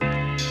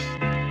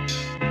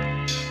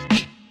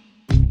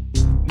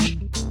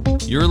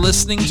You're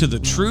listening to The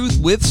Truth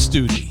with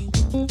Studi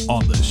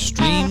on the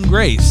Stream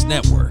Grace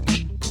Network.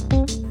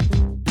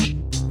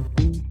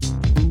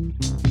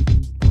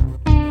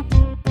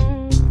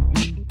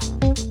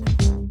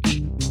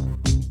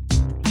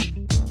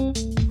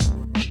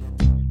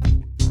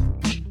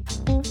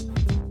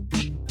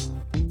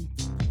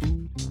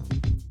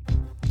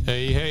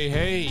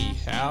 Hey,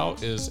 how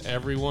is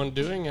everyone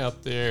doing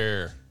out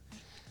there?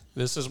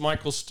 This is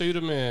Michael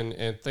Studeman,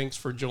 and thanks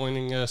for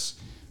joining us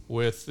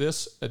with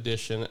this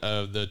edition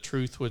of The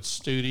Truth with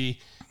Studi.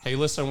 Hey,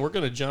 listen, we're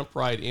going to jump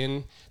right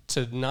in.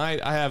 Tonight,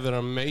 I have an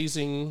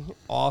amazing,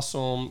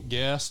 awesome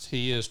guest.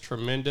 He is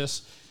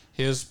tremendous.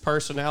 His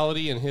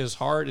personality and his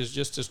heart is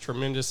just as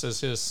tremendous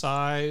as his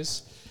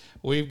size.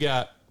 We've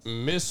got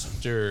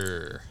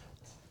Mr.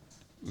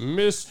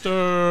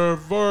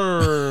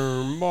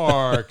 Vern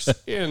Marks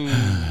in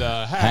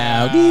the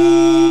house.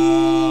 Howdy.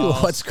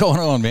 What's going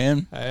on,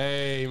 man?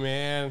 Hey,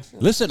 man.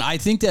 Listen, I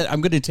think that I'm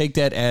going to take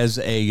that as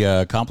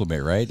a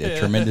compliment, right?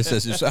 Tremendous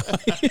as you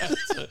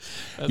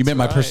meant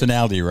my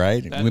personality,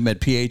 right? We met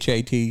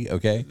PHAT,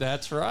 okay?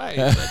 That's right.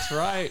 That's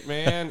right,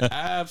 man.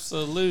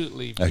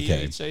 Absolutely.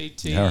 Okay.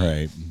 PHAT. All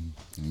right.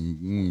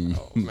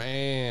 Oh,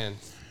 man.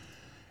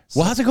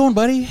 Well, how's it going,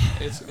 buddy?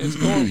 It's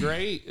going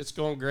great. It's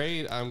going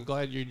great. I'm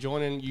glad you're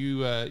joining.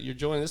 You're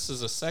joining. This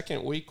is the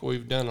second week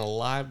we've done a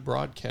live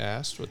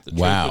broadcast with the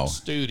Truth with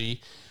Studi.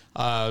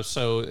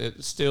 So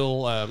it's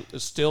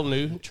still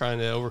new, trying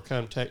to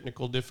overcome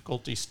technical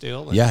difficulties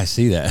still. And yeah, I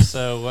see that.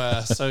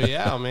 So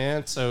yeah,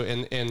 man. So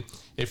and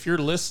if you're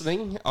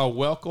listening,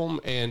 welcome.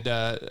 And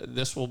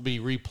this will be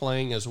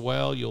replaying as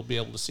well. You'll be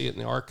able to see it in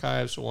the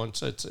archives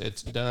once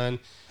it's done.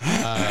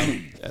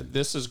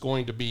 This is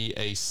going to be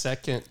a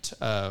second,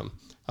 a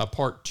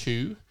part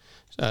two.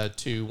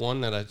 To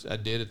one that I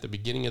did at the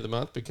beginning of the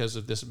month because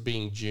of this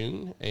being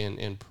June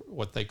and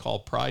what they call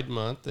Pride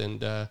Month.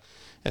 And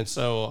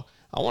so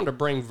I wanted to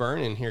bring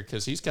Vern in here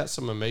because he's got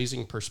some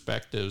amazing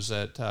perspectives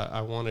that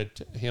I wanted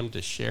him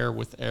to share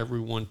with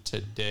everyone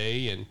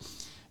today.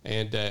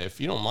 And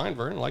if you don't mind,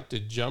 Vern, I'd like to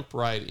jump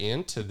right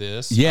into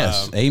this.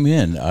 Yes,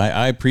 amen.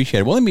 I appreciate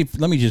it. Well,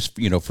 let me just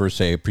first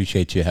say I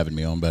appreciate you having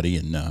me on, buddy.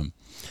 And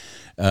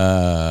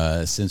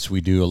since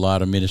we do a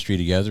lot of ministry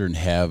together and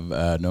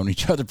have known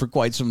each other for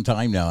quite some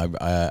time now,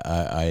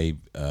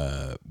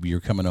 you're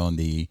coming on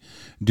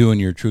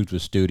doing your Truth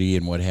with Studi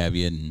and what have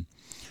you, and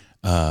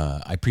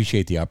I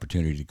appreciate the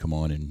opportunity to come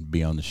on and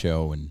be on the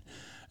show and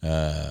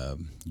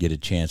get a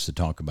chance to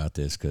talk about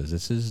this because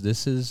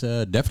this is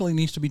definitely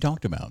needs to be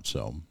talked about.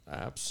 So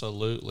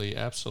absolutely,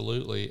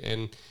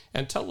 and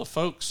tell the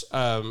folks,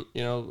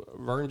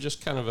 Vern,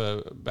 just kind of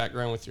a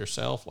background with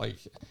yourself, like.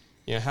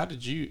 How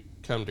did you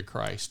come to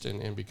Christ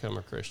and become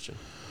a Christian?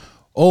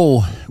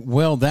 Oh,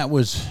 well, that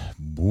was,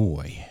 it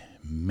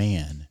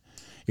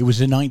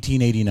was in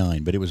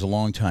 1989, but it was a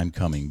long time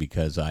coming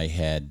because I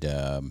had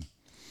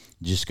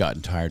just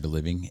gotten tired of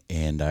living,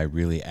 and I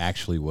really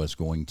actually was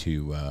going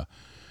to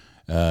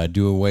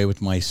do away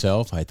with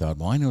myself. I thought,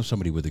 well, I know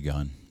somebody with a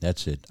gun.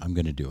 That's it. I'm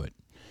going to do it.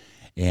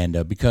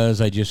 And because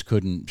I just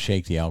couldn't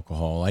shake the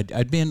alcohol,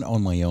 I'd been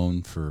on my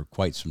own for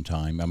quite some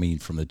time. I mean,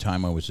 from the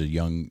time I was a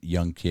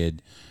young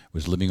kid,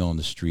 was living on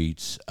the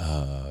streets,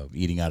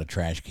 eating out of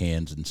trash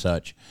cans and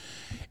such.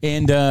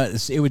 And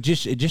it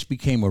just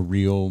became a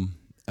real.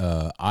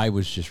 I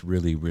was just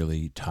really,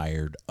 really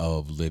tired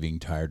of living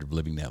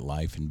that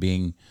life and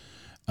being,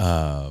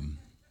 having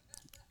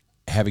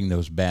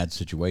those bad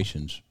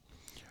situations.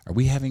 Are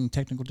we having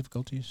technical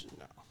difficulties?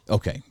 No.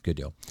 Okay, good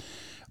deal.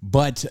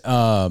 But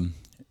where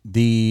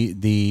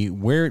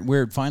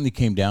it finally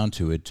came down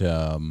to it,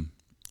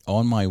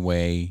 on my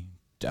way,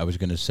 I was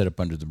going to sit up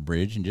under the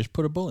bridge and just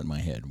put a bullet in my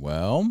head.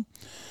 Well,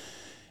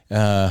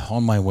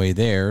 on my way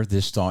there,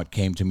 this thought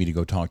came to me to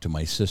go talk to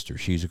my sister.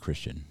 She's a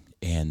Christian,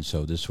 and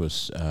so this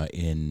was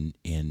in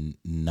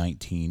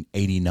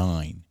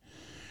 1989.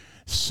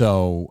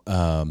 So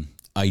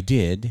I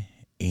did,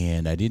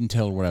 and I didn't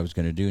tell her what I was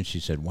going to do, and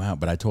she said, "Wow!"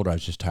 But I told her I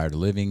was just tired of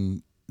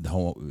living. The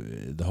whole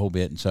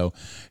bit, and so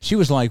she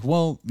was like,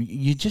 "Well,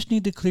 you just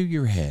need to clear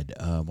your head.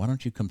 Why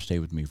don't you come stay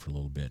with me for a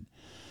little bit?"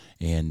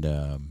 And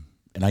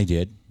I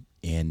did.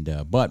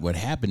 And but what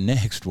happened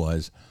next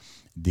was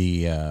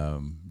the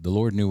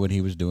Lord knew what He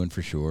was doing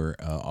for sure,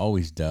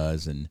 always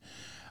does. And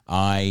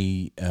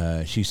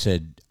she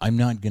said, "I'm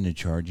not going to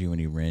charge you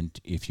any rent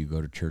if you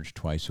go to church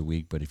twice a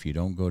week, but if you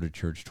don't go to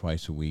church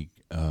twice a week,"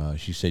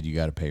 she said, "you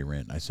got to pay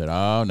rent." I said,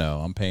 "Oh,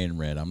 no, I'm paying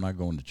rent. I'm not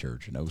going to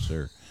church." No,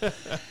 sir.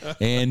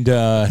 And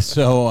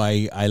so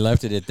I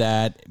left it at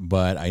that,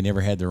 but I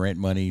never had the rent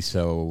money,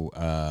 so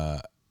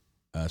I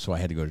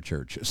had to go to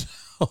church.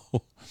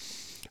 So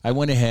I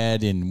went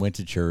ahead and went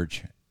to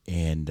church,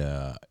 and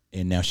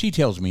now she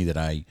tells me that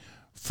I,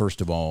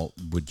 first of all,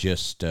 would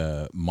just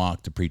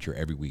mock the preacher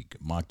every week,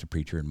 mock the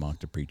preacher.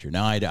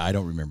 Now, I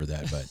don't remember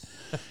that, but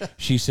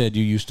she said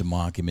you used to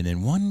mock him, and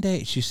then one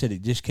day, she said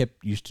it just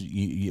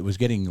it was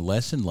getting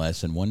less and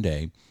less, and one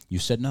day you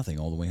said nothing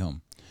all the way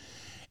home.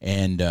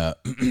 And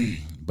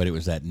but it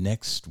was that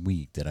next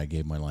week that I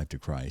gave my life to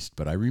Christ.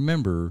 But I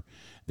remember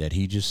that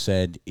he just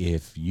said,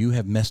 if you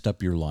have messed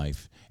up your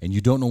life and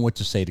you don't know what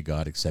to say to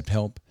God except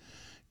help,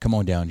 come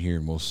on down here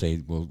and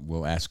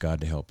we'll ask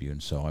God to help you.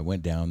 And so I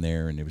went down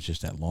there, and it was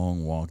just that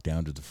long walk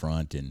down to the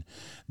front, and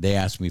they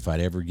asked me if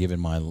I'd ever given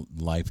my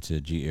life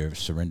to or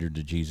surrendered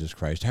to Jesus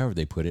Christ, however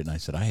they put it, and I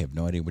said, I have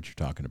no idea what you're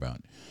talking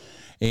about.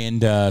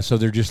 And so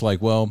they're just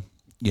like, well,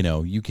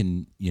 you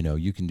can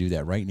do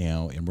that right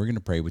now, and we're going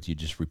to pray with you.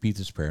 Just repeat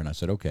this prayer. And I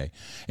said, okay.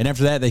 And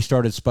after that, they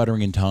started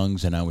sputtering in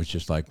tongues, and I was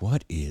just like,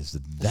 what is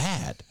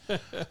that?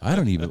 I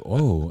don't even,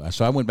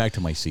 So I went back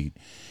to my seat.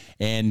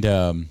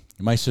 And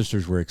my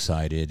sisters were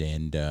excited,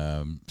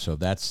 and so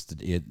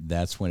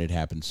that's when it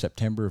happened,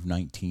 September of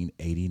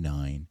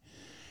 1989.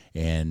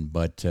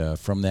 But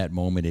from that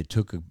moment, it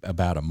took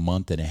about a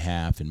month and a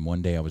half. And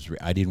one day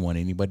I didn't want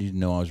anybody to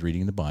know I was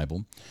reading the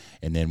Bible.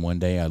 And then one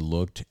day I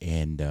looked,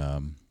 and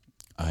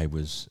I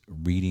was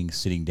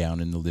sitting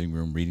down in the living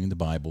room reading the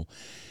Bible.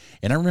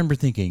 And I remember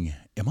thinking,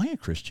 am I a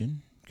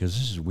Christian? Because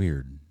this is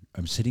weird.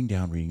 I'm sitting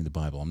down reading the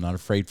Bible. I'm not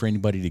afraid for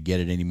anybody to get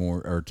it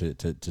anymore, or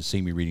to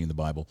see me reading the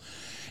Bible.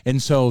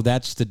 And so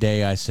that's the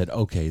day I said,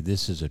 okay,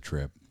 this is a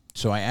trip.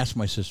 So I asked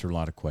my sister a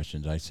lot of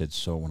questions. I said,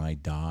 so when I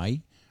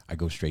die, I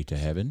go straight to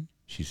heaven?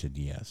 She said,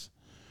 yes.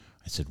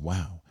 I said,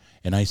 wow.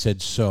 And I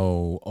said,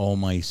 so all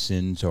my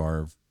sins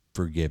are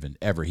forgiven,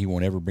 ever? He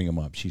won't ever bring them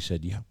up? She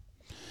said, yeah.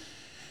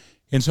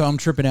 And so I'm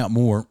tripping out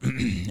more.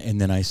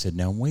 And then I said,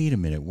 now, wait a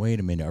minute.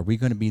 Are we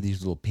going to be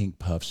these little pink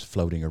puffs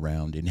floating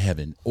around in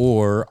heaven?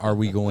 Or are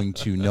we going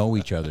to know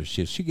each other?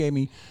 She gave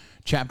me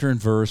chapter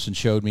and verse and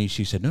showed me.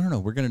 She said, no,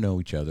 we're going to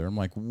know each other. I'm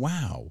like,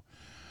 wow.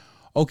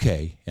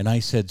 Okay. And I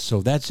said,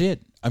 so that's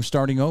it. I'm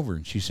starting over.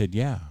 And she said,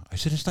 yeah. I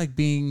said, it's like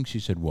being, she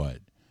said, what?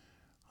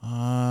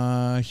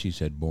 She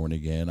said, born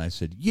again. I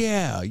said,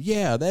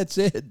 yeah, that's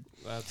it.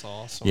 That's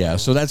awesome. Yeah,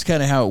 so that's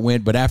kind of how it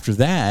went. But after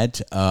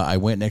that, I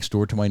went next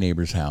door to my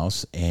neighbor's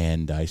house,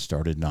 and I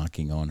started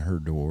knocking on her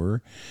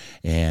door.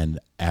 And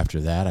after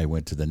that, I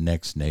went to the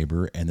next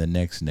neighbor, and the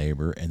next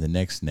neighbor, and the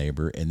next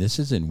neighbor. And this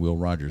is in Will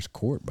Rogers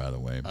Court, by the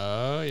way.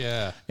 Oh,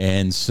 yeah.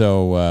 And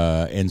so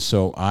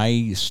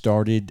I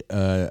started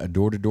a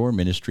door-to-door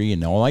ministry,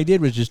 and all I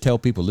did was just tell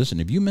people, listen,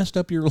 have you messed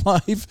up your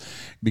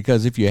life?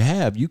 Because if you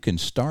have, you can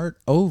start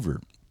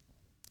over.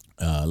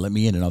 Let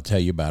me in and I'll tell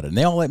you about it. And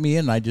they all let me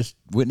in, and I just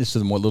witnessed to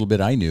them what little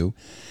bit I knew,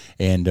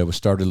 and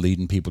started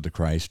leading people to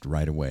Christ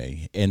right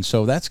away. And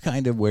so that's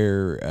kind of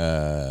where,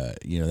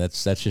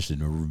 that's just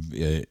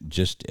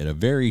in a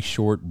very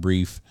short,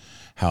 brief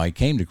how I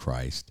came to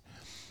Christ.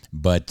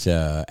 But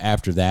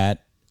after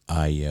that,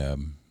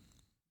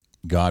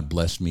 God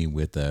blessed me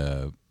with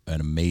an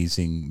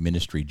amazing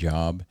ministry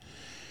job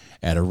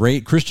at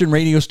a Christian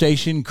radio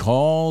station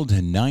called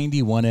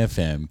 91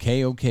 FM,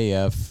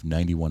 KOKF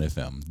 91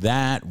 FM.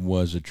 That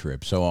was a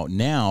trip. So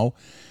now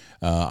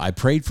I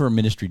prayed for a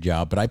ministry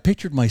job, but I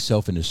pictured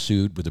myself in a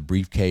suit with a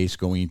briefcase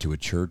going into a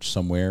church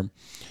somewhere.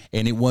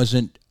 And it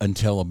wasn't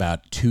until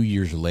about 2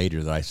 years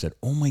later that I said,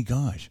 oh my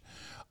gosh,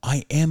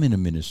 I am in a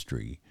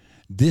ministry.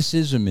 This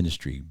is a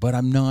ministry, but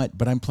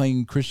I'm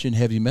playing Christian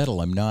heavy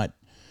metal. I'm not,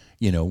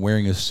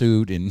 wearing a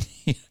suit and...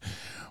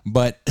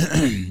 But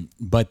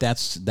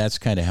that's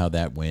kind of how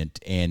that went.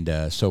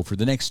 And so for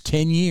the next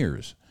 10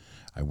 years,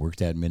 I worked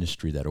that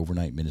ministry, that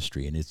overnight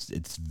ministry, and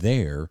it's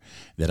there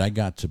that I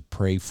got to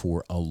pray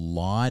for a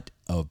lot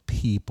of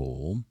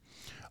people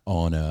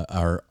on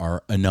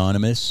our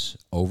anonymous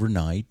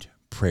overnight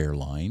prayer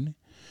line.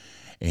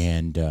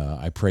 And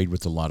I prayed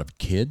with a lot of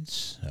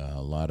kids,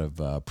 a lot of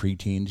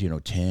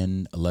preteens,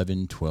 10,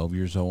 11, 12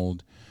 years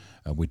old.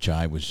 Which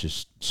I was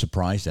just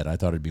surprised at. I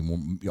thought it'd be more,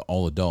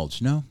 all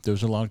adults. No, there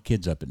was a lot of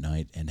kids up at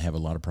night and have a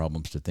lot of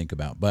problems to think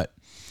about. But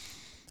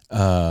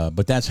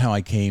that's how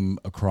I came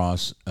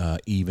across,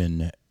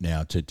 even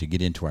now to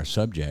get into our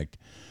subject.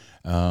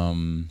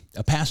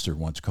 A pastor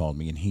once called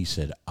me, and he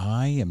said,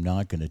 I am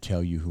not going to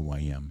tell you who I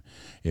am.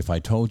 If I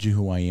told you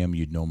who I am,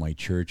 you'd know my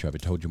church. If I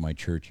told you my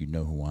church, you'd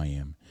know who I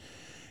am.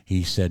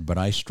 He said, but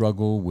I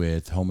struggle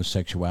with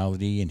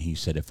homosexuality, and he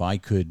said, if I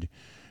could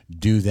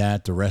do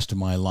that the rest of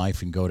my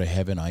life and go to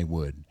heaven, I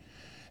would.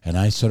 And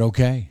I said,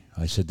 okay.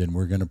 I said, then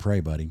we're going to pray,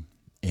 buddy.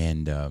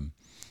 And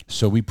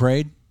so we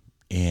prayed,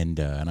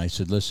 and I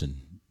said,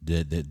 listen,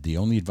 the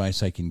only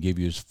advice I can give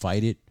you is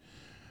fight it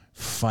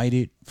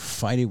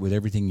with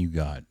everything you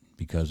got,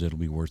 because it'll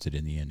be worth it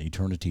in the end.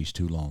 Eternity's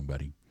too long,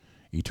 buddy.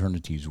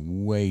 Eternity's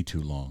way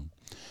too long.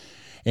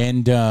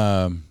 And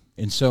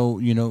so,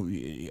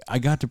 I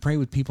got to pray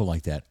with people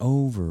like that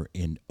over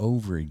and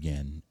over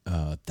again,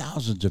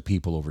 thousands of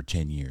people over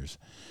 10 years,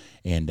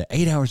 and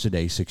 8 hours a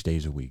day, 6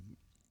 days a week.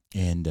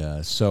 And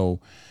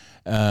so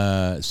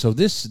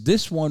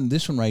this one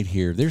right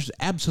here, there's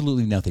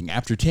absolutely nothing.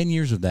 After 10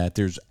 years of that,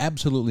 there's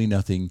absolutely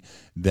nothing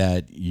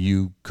that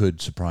you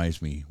could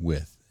surprise me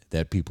with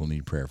that people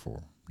need prayer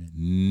for.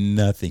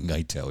 nothing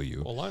I tell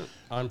you. Well,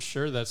 I'm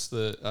sure that's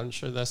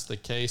the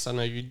case. I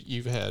know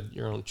you've had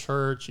your own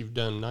church. You've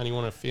done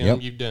 91 FM.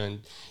 Yep. You've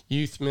done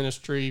youth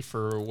ministry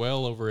for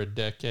well over a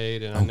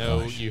decade, and I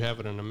know you have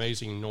an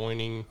amazing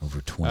anointing.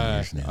 Over 20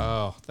 years now.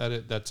 Oh,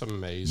 that's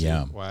amazing.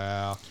 Yeah.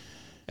 Wow.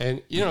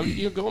 And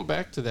you going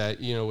back to that,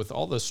 with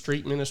all the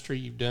street ministry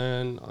you've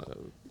done,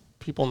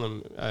 people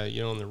on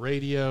the on the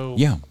radio,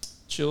 Yeah.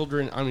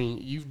 children. I mean,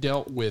 you've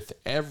dealt with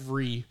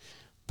every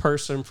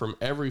person from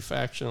every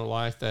faction of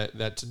life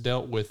that's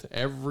dealt with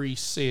every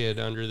sin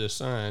under the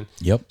sun.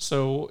 Yep.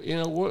 So,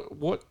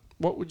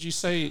 what would you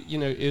say,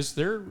 is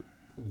there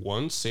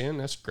one sin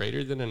that's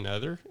greater than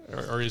another,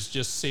 or is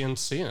just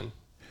sin?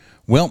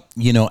 Well,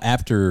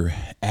 after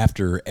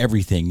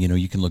everything,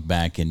 you can look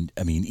back and,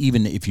 I mean,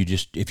 even if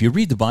you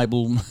read the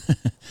Bible,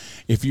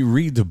 if you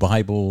read the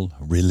Bible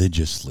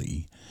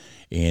religiously,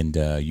 and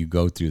you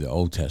go through the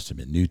Old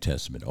Testament, New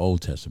Testament,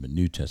 Old Testament,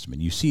 New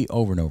Testament, you see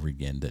over and over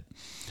again that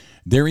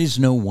there is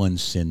no one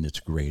sin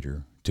that's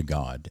greater to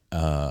God.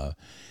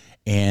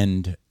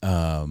 And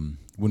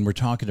when we're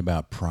talking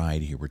about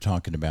pride here, we're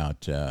talking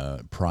about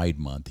Pride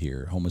Month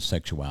here,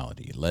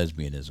 homosexuality,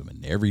 lesbianism,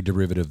 and every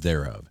derivative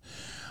thereof.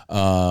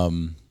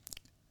 The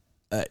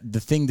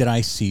thing that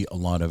I see a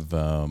lot of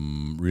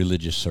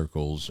religious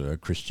circles,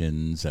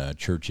 Christians,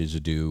 churches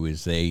do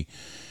is they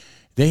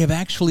have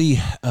actually,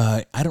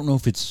 I don't know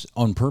if it's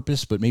on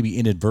purpose, but maybe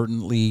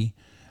inadvertently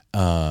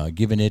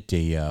given it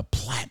a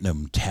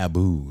platinum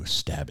taboo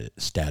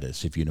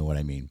status, if you know what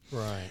I mean.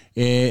 Right.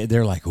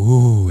 They're like,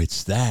 ooh,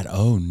 it's that.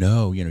 Oh,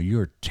 no,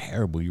 you're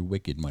terrible, you're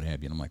wicked, and what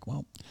have you. And I'm like,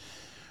 well,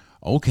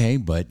 okay,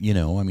 but,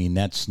 I mean,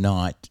 that's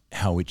not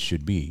how it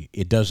should be.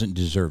 It doesn't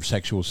deserve,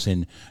 sexual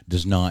sin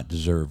does not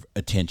deserve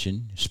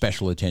attention,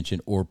 special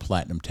attention, or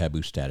platinum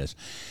taboo status.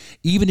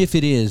 Even if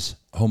it is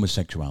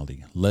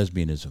homosexuality,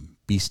 lesbianism,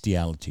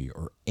 bestiality,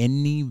 or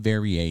any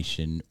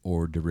variation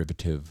or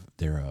derivative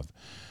thereof.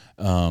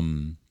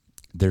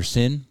 Their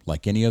sin,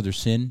 like any other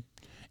sin,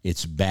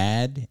 it's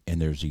bad, and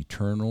there's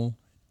eternal,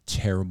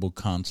 terrible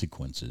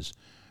consequences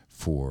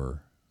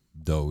for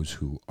those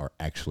who are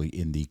actually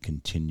in the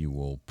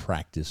continual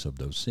practice of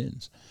those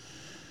sins.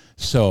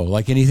 So,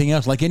 like anything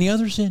else, like any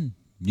other sin,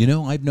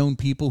 I've known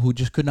people who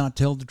just could not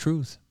tell the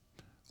truth.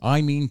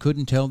 I mean,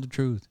 couldn't tell the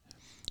truth.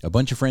 A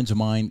bunch of friends of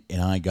mine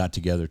and I got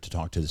together to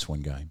talk to this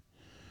one guy.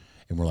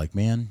 And we're like,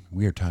 man,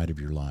 we are tired of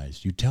your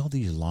lies. You tell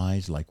these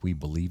lies like we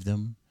believe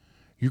them.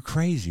 You're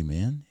crazy,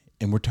 man.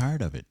 And we're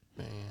tired of it.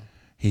 Man.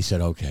 He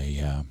said, okay,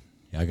 yeah,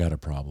 I got a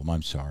problem.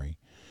 I'm sorry.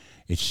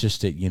 It's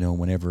just that,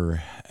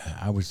 whenever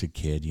I was a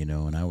kid,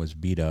 and I was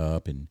beat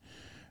up and,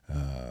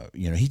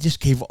 he just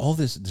gave all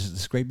this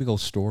great big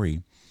old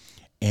story.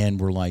 And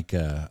we're like,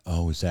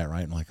 oh, is that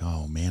right? And like,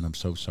 oh, man, I'm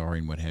so sorry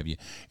and what have you.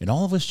 And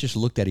all of us just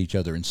looked at each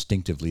other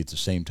instinctively at the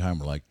same time.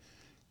 We're like,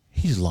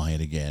 he's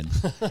lying again.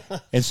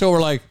 And so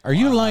we're like, are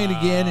you lying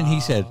again? And he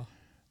said,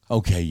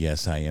 okay,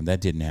 yes, I am. That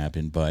didn't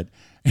happen. But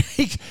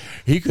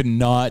he could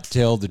not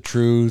tell the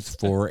truth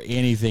for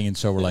anything. And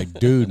so we're like,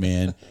 dude,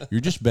 man,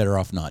 you're just better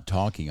off not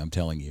talking, I'm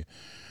telling you.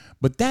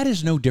 But that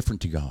is no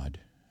different to God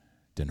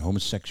than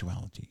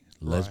homosexuality,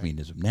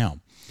 lesbianism. Right. Now,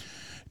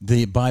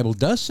 the Bible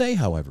does say,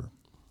 however,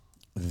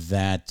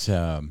 that,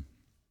 and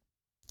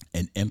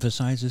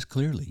emphasizes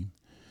clearly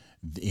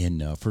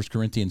in 1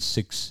 Corinthians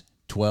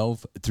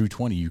 6:12 through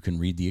 20, you can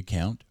read the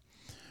account,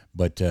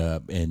 but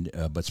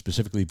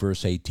specifically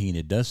verse 18,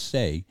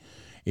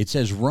 it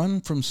says,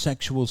 run from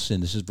sexual sin.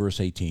 This is verse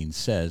 18,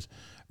 says,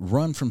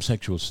 run from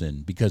sexual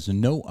sin, because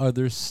no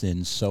other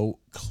sin so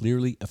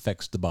clearly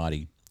affects the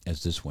body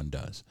as this one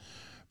does.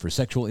 For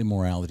sexual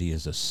immorality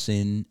is a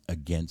sin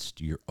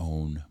against your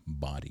own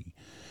body.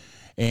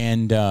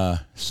 And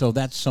so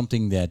that's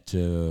something that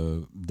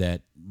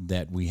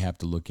we have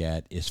to look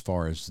at as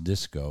far as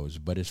this goes.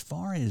 But as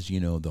far as,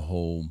 the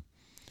whole,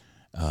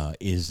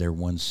 is there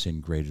one sin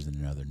greater than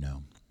another?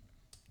 No.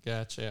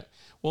 Gotcha.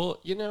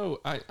 Well,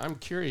 I'm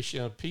curious,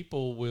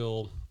 people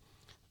will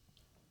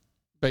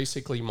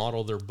basically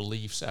model their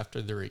beliefs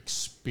after their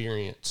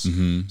experience.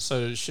 Mm-hmm.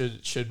 So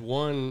should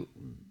one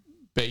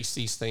base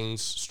these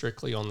things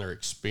strictly on their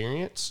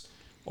experience,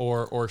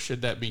 or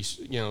should that be,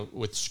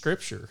 with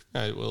Scripture?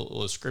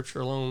 Will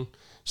Scripture alone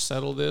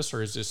settle this,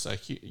 or is this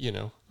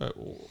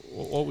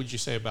what would you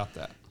say about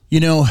that?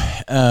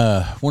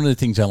 One of the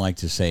things I like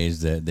to say is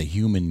the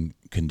human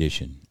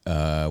condition.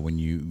 When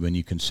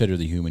you consider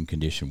the human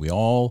condition, we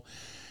all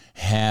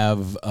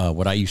have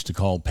what I used to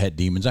call pet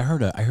demons. I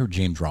heard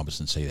James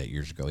Robinson say that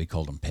years ago. He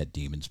called them pet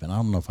demons, but I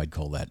don't know if I'd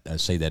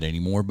say that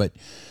anymore. But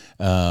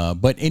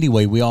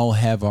anyway, we all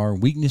have our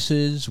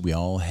weaknesses. We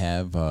all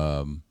have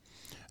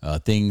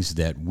things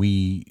that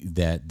we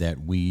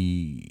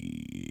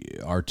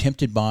are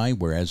tempted by,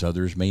 whereas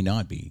others may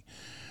not be.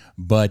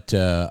 But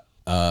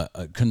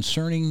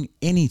concerning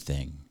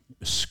anything,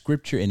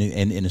 Scripture,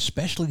 and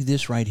especially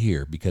this right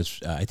here, because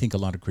I think a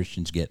lot of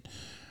Christians get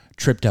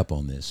tripped up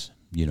on this.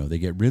 They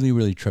get really,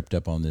 really tripped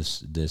up on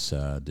this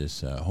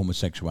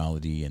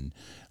homosexuality and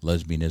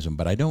lesbianism.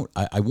 But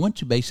I want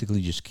to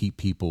basically just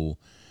keep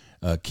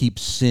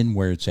sin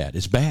where it's at.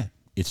 It's bad.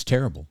 it's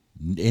terrible.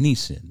 Any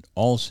sin,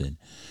 all sin.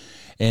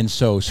 And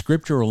so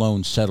Scripture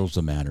alone settles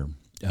the matter.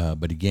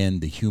 But again,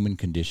 the human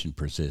condition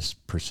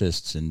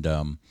persists.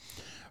 And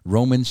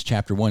Romans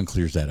chapter 1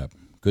 clears that up.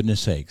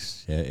 Goodness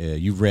sakes.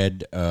 You've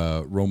read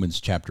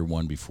Romans chapter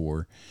 1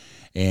 before.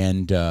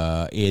 And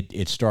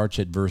it starts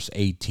at verse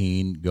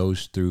 18,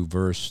 goes through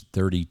verse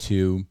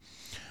 32.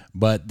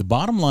 But the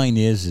bottom line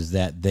is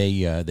that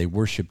they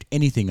worshipped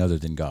anything other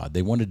than God.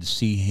 They wanted to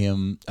see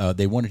him.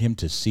 They wanted him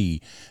to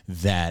see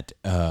that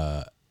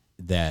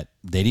that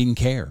they didn't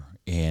care,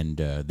 and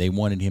they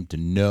wanted him to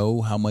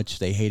know how much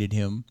they hated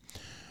him.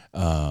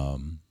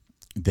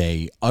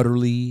 They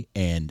utterly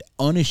and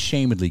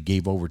unashamedly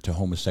gave over to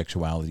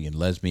homosexuality and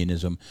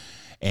lesbianism,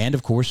 and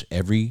of course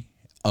every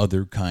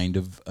other kind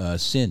of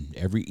sin,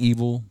 every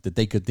evil that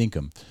they could think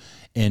of,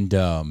 and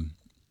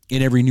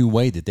in every new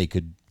way that they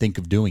could think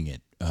of doing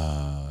it.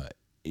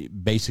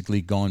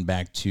 Basically gone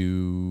back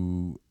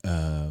to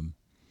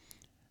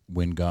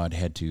when God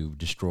had to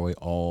destroy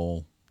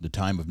all the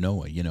time of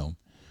Noah,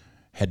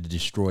 had to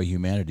destroy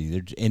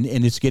humanity. And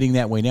it's getting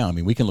that way now. I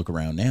mean, we can look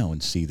around now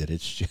and see that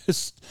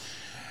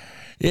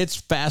it's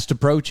fast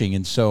approaching.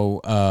 And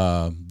so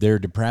their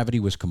depravity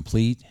was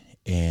complete,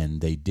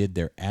 and they did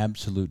their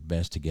absolute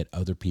best to get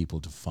other people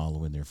to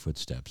follow in their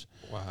footsteps.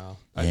 Wow.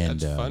 And,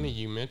 that's funny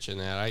you mentioned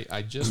that.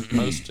 I just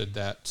posted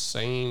that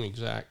same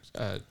exact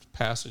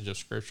passage of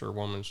Scripture,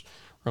 Romans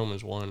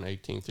 1,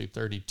 18 through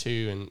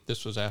 32, and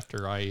this was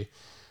after I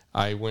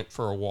went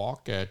for a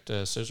walk at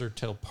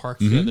Scissortail Park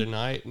the other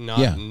night,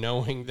 not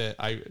knowing that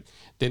I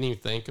didn't even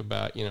think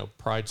about,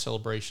 Pride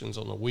celebrations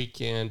on the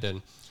weekend,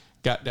 and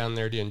got down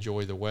there to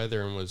enjoy the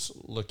weather and was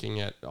looking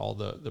at all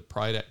the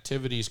Pride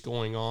activities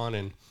going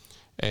on,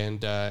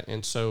 and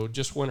so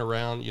just went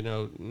around,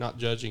 not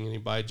judging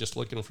anybody, just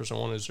looking for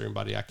someone. Is there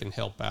anybody I can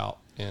help out?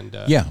 And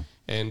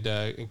and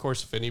of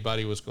course, if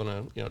anybody was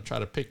going to try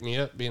to pick me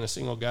up, being a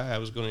single guy, I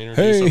was going to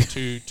introduce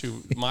them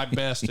to my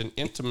best and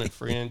intimate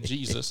friend,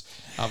 Jesus.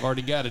 I've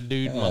already got a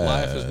dude in my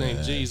life. His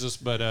name's Jesus.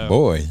 But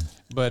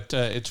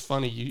it's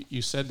funny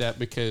you said that,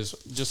 because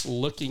just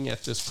looking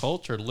at this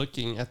culture,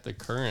 looking at the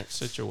current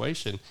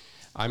situation,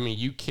 I mean,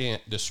 you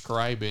can't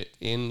describe it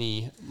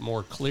any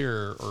more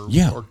clear or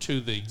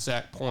to the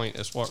exact point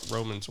as what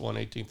Romans 1,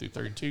 18 through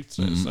 32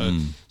 says.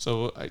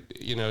 So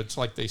it's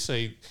like they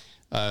say,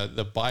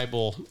 the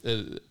Bible,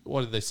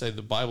 what did they say?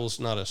 The Bible's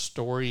not a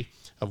story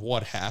of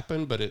what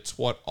happened, but it's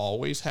what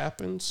always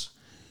happens.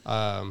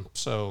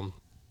 So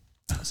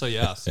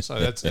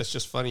that's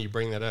just funny you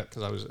bring that up,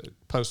 because I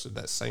posted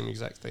that same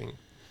exact thing.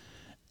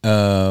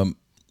 And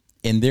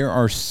there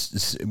are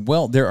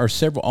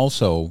several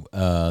also.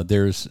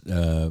 There's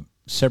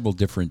several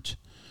different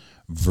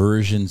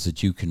versions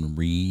that you can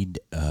read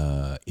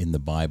in the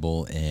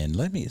Bible. And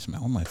it's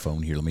on my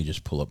phone here. Let me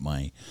just pull up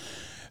my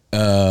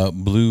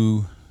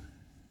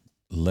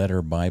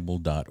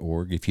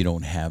blueletterbible.org. If you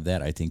don't have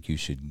that, I think you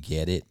should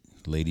get it,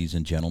 ladies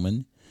and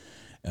gentlemen.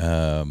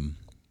 And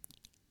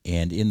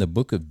in the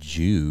book of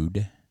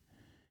Jude,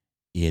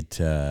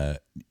 I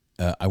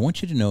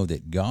want you to know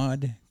that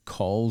God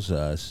calls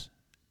us.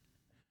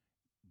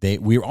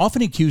 We're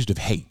often accused of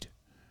hate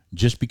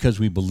just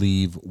because we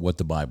believe what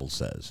the Bible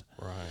says.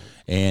 Right.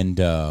 And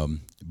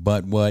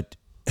but what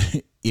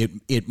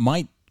it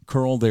might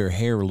curl their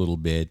hair a little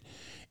bit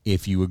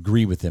if you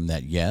agree with them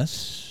that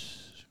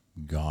yes,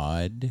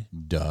 God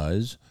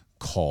does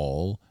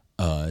call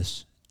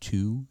us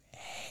to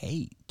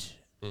hate.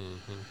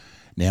 Mm-hmm.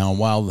 Now,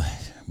 while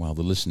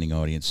the listening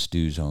audience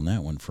stews on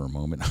that one for a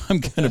moment, I'm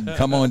going to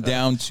come on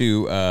down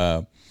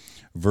to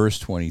verse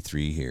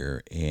 23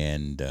 here,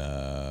 and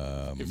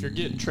if you're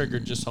getting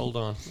triggered, just hold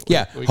on.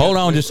 Hold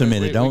on just a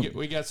minute.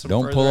 We got some.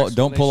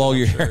 Don't pull all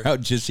your hair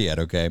out just yet.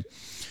 Okay.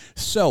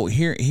 So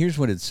here's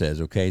what it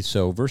says. Okay.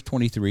 So verse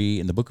 23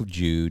 in the book of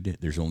Jude.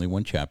 There's only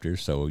one chapter,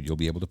 so you'll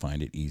be able to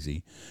find it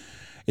easy.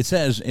 It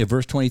says,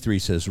 verse 23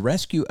 says,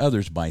 "Rescue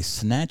others by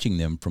snatching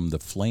them from the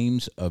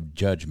flames of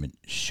judgment.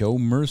 Show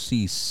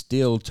mercy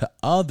still to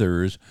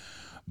others,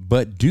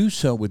 but do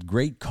so with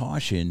great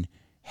caution,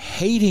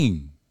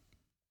 hating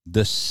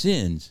the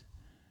sins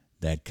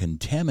that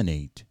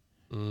contaminate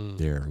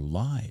their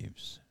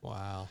lives."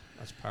 Wow,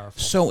 that's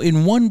powerful. So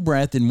in one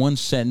breath, in one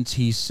sentence,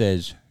 he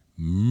says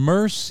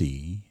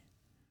mercy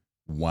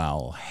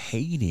while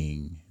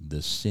hating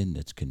the sin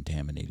that's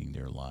contaminating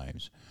their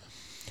lives.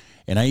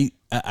 And I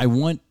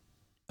want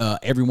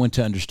everyone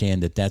to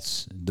understand that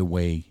that's the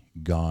way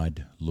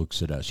God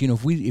looks at us.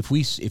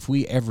 If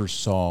we ever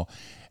saw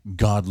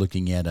God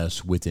looking at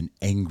us with an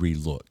angry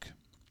look,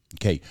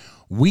 okay,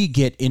 we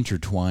get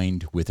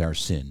intertwined with our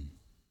sin.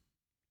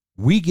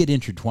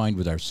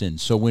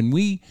 So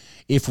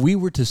if we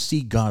were to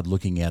see God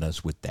looking at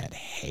us with that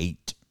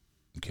hate,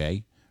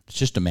 okay, it's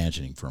just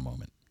imagining for a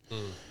moment,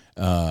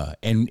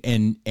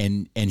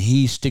 and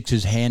he sticks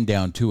his hand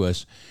down to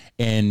us,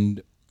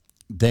 and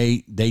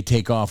they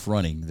take off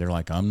running. They're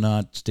like, I'm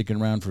not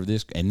sticking around for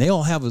this. And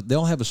they'll have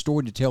a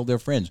story to tell their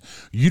friends.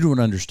 You don't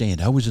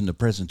understand. I was in the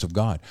presence of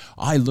God.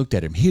 I looked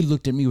at him. He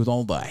looked at me with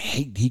all the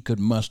hate he could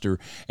muster,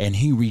 and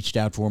he reached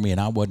out for me, and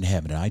I wasn't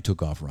having it. I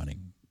took off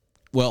running.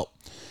 Well,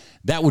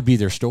 that would be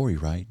their story,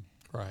 right?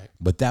 Right.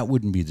 But that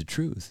wouldn't be the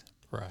truth.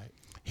 Right.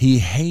 He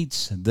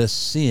hates the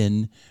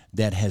sin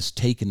that has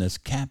taken us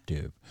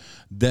captive.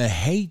 The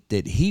hate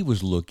that he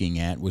was looking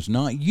at was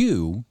not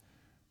you,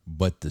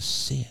 but the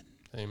sin.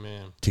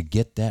 Amen. To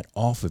get that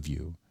off of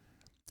you.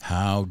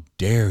 How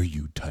dare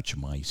you touch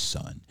my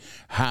son?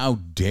 How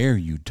dare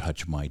you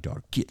touch my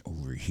daughter? Get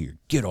over here.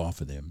 Get off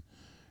of them.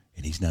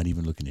 And he's not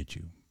even looking at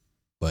you.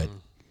 But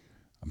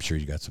I'm sure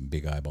he's got some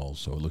big eyeballs,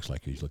 so it looks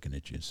like he's looking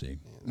at you. See,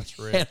 that's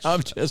rich. And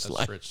I'm just that's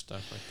like, rich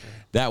stuff right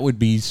there. That would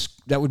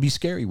be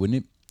scary,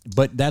 wouldn't it?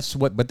 But that's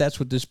what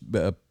this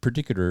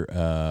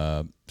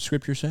particular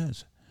scripture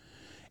says.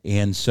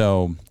 And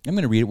so I'm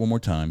going to read it one more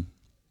time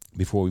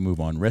before we move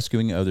on.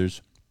 Rescue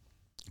others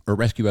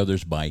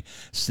by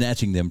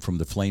snatching them from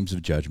the flames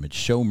of judgment.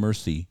 Show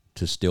mercy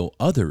to still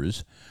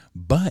others,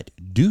 but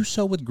do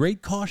so with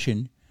great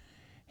caution,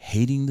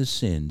 hating the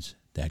sins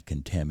that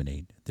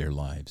contaminate their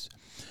lives.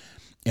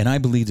 And I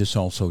believe this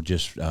also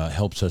just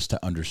helps us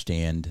to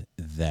understand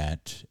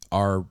that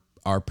our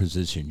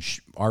position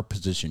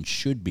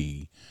should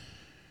be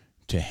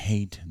to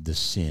hate the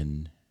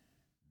sin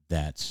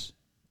that's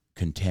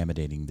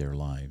contaminating their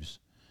lives.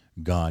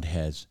 We're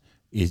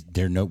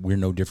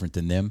no different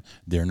than them.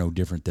 They're no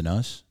different than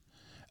us.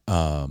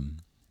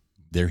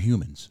 They're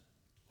humans.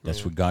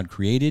 That's what God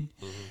created,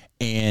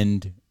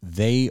 and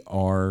they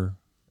are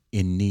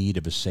in need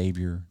of a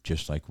Savior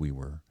just like we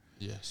were.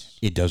 Yes.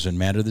 It doesn't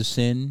matter the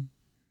sin.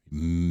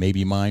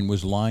 Maybe mine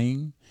was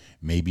lying.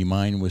 Maybe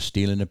mine was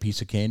stealing a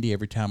piece of candy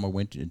every time I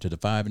went into the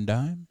 5 and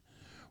dime.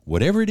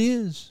 Whatever it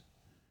is,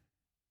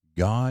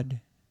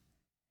 God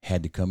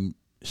had to come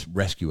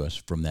rescue us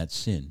from that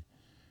sin.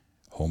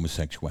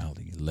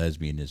 Homosexuality,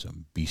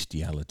 lesbianism,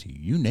 bestiality,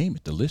 you name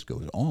it. The list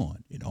goes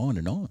on and on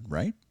and on,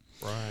 right?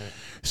 Right.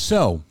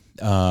 So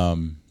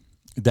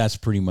that's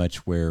pretty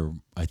much where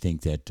I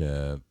think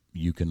that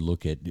you can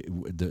look at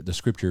the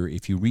scripture.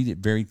 If you read it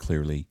very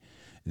clearly,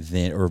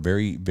 then or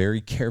very, very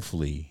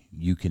carefully,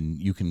 you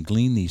can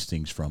glean these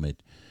things from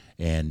it.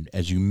 And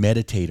as you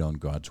meditate on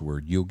God's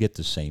word, you'll get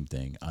the same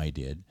thing I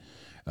did.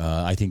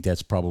 I think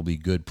that's probably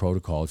good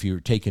protocol. If you're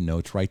taking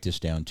notes, write this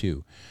down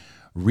too.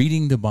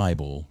 Reading the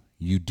Bible,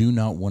 you do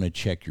not want to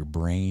check your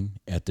brain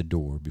at the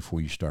door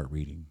before you start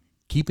reading.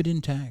 Keep it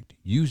intact.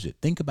 Use it.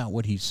 Think about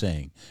what he's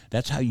saying.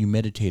 That's how you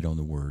meditate on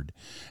the word.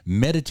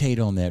 Meditate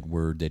on that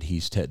word that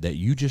that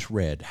you just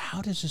read.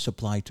 How does this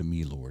apply to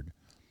me, Lord?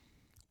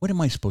 What am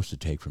I supposed to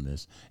take from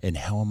this? And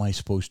how am I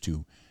supposed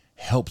to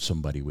help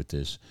somebody with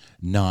this?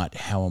 Not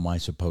how am I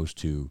supposed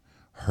to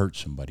hurt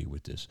somebody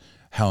with this?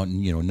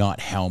 Not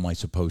how am I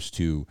supposed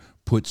to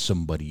put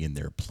somebody in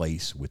their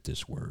place with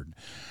this word?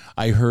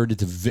 I heard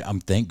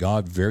thank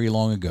God, very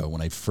long ago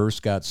when I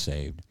first got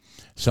saved,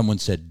 someone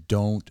said,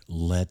 don't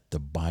let the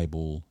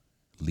Bible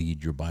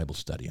lead your Bible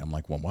study. I'm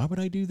like, well, why would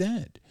I do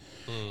that?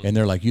 And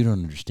they're like, you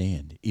don't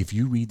understand. If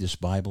you read this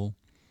Bible,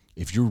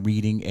 if you're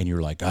reading and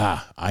you're like,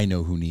 I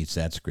know who needs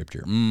that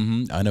scripture.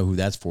 I know who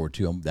that's for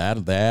too.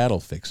 That'll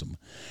fix them.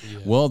 Yeah.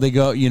 Well, they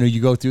go,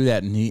 you go through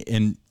that,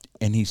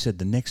 and he said,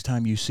 the next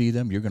time you see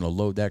them, you're going to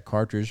load that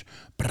cartridge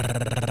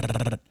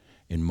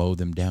and mow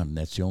them down. And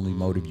that's the only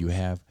motive you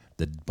have.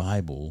 The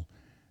Bible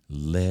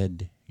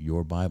led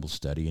your Bible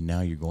study, and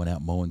now you're going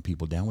out mowing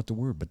people down with the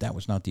word. But that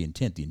was not the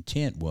intent. The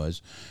intent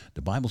was,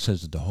 the Bible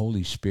says that the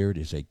Holy Spirit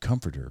is a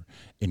comforter,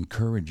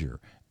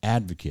 encourager,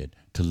 advocate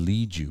to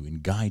lead you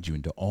and guide you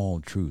into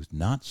all truth,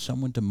 not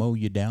someone to mow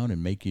you down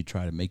and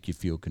try to make you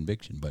feel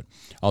conviction. But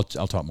I'll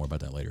talk more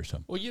about that later. So,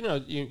 well,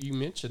 you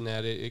mentioned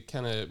that it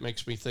kind of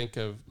makes me think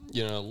of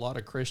a lot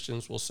of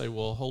Christians will say,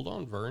 well, hold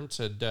on, Vern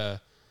said,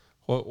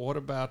 what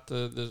about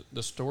the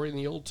story in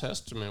the Old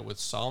Testament with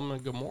Sodom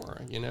and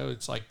Gomorrah?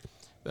 It's like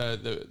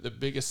the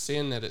biggest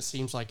sin that it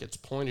seems like it's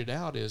pointed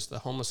out is the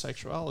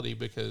homosexuality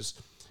because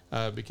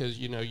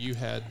you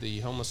had the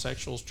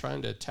homosexuals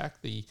trying to attack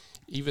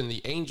even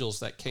the angels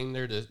that came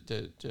there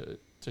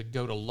to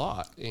go to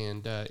Lot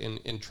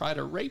and try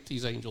to rape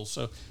these angels.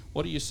 So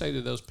what do you say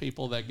to those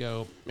people that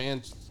go,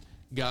 man,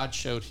 God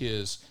showed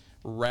his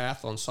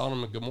wrath on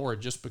Sodom and Gomorrah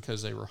just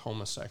because they were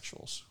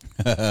homosexuals?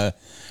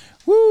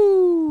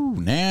 Woo!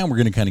 Now we're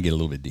going to kind of get a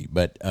little bit deep,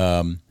 but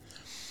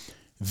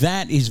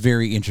that is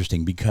very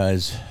interesting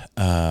because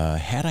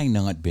had I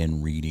not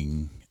been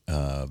reading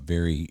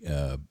very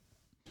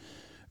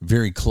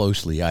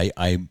closely,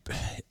 I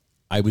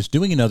was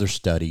doing another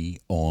study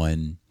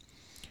on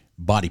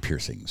body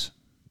piercings,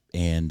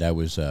 and I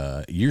was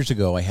years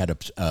ago. I had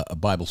a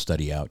Bible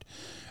study out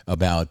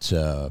about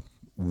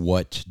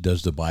what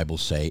does the Bible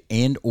say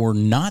and or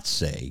not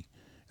say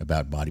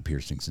about body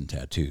piercings and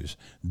tattoos.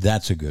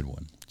 That's a good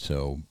one.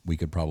 So we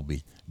could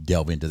probably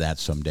delve into that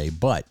someday.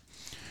 But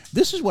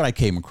this is what I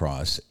came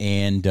across,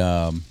 and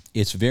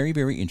it's very,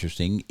 very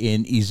interesting.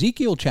 In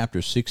Ezekiel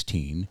chapter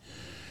 16,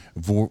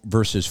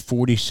 verses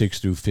 46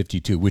 through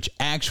 52, which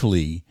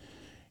actually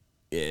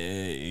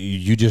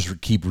you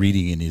just keep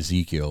reading in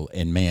Ezekiel,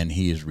 and man,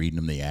 he is reading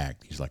them the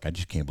act. He's like, I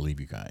just can't believe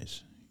you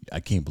guys. I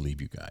can't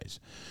believe you guys.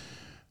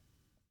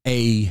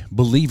 A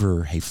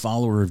believer, a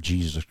follower of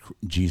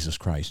Jesus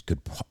Christ could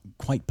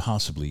quite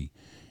possibly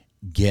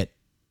get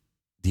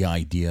the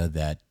idea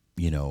that,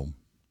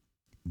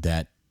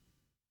 that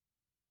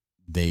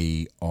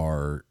they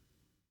are,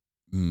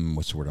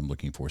 what's the word I'm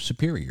looking for?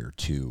 Superior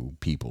to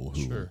people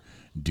who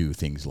do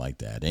things like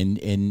that.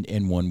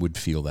 And one would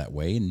feel that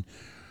way. And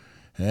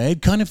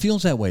it kind of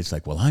feels that way. It's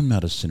like, well, I'm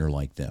not a sinner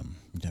like them.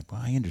 Like,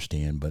 well, I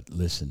understand, but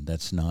listen,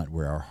 that's not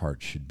where our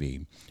heart should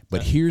be.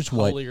 But here's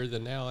what holier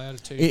than thou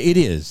attitude. It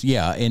is,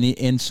 yeah,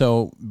 and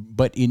so,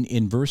 but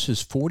in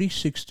verses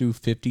 46 through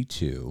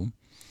 52,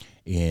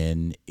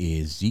 in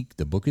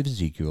the book of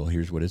Ezekiel,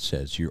 here's what it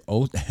says: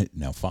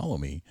 now follow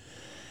me.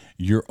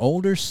 Your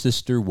older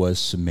sister was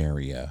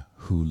Samaria,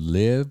 who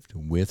lived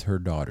with her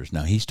daughters.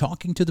 Now he's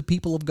talking to the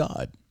people of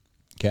God.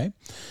 Okay?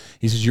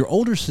 He says, your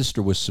older sister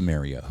was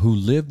Samaria, who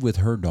lived with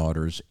her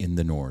daughters in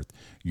the north.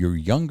 Your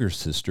younger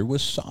sister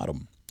was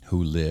Sodom,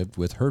 who lived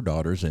with her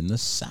daughters in the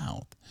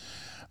south.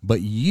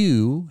 But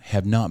you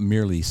have not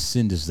merely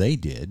sinned as they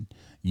did,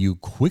 you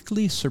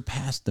quickly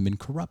surpassed them in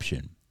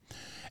corruption.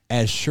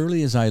 As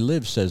surely as I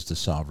live, says the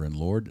sovereign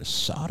Lord,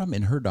 Sodom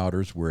and her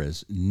daughters were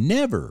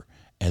never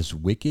as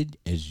wicked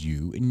as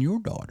you and your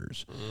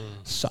daughters.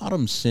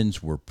 Sodom's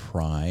sins were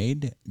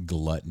pride,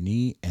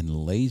 gluttony, and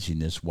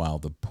laziness, while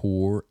the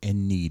poor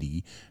and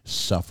needy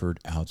suffered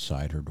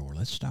outside her door.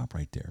 Let's stop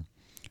right there.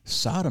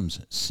 Sodom's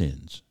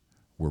sins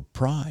were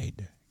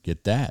pride.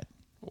 Get that?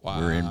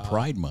 Wow. We're in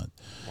Pride Month.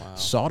 Wow.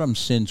 Sodom's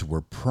sins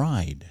were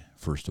pride,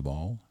 first of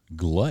all,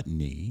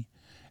 gluttony,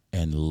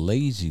 and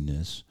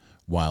laziness,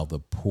 while the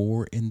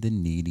poor and the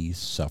needy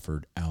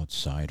suffered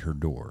outside her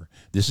door.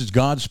 This is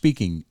God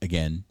speaking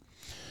again.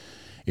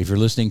 If you're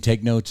listening,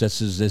 take notes.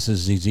 This is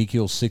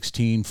Ezekiel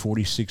 16,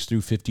 46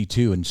 through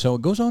 52. And so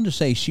it goes on to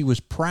say, she was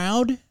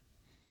proud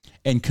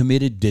and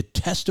committed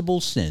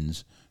detestable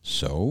sins,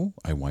 so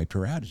I wiped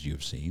her out, as you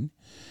have seen.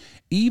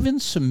 Even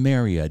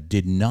Samaria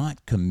did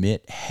not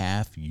commit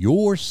half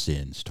your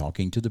sins,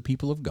 talking to the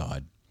people of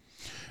God.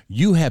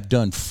 You have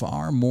done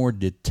far more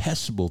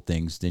detestable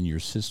things than your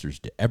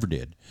sisters ever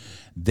did.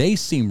 They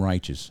seem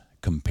righteous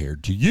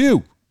compared to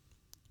you.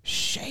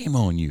 Shame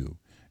on you.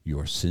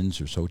 Your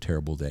sins are so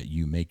terrible that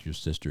you make your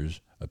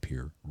sisters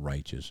appear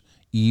righteous,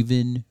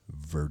 even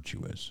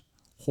virtuous.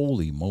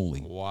 Holy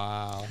moly.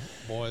 Wow.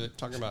 Boy, they're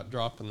talking about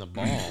dropping the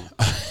bomb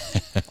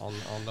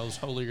on those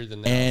holier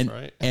than thous,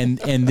 right? and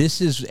this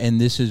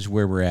is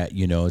where we're at.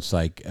 It's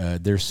like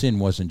their sin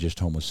wasn't just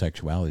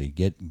homosexuality.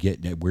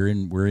 We're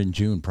in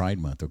June, Pride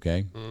Month,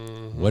 okay?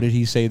 Mm-hmm. What did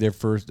he say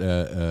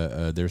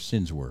their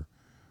sins were?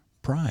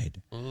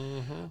 Pride.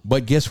 Mm-hmm.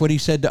 But guess what he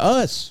said to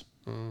us?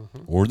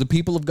 Mm-hmm. Or the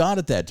people of God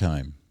at that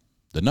time,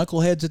 the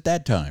knuckleheads at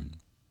that time.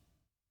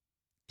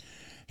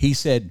 He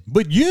said,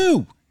 but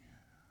you,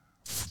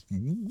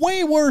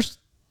 way worse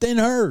than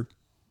her,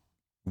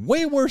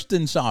 way worse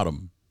than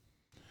Sodom.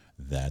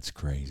 That's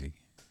crazy.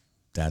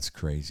 That's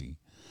crazy.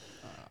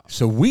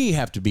 So we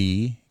have to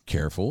be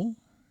careful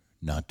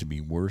not to be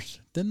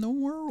worse than the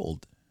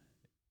world.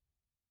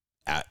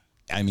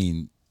 I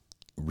mean,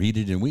 read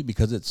it and weep,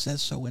 because it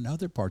says so in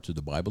other parts of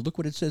the Bible. Look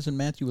what it says in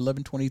Matthew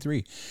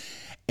 11:23.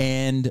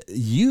 And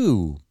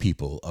you,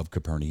 people of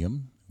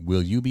Capernaum,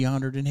 will you be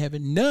honored in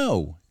heaven?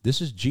 No.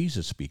 This is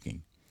Jesus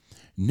speaking.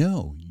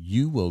 No,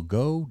 you will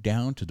go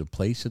down to the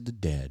place of the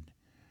dead.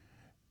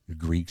 The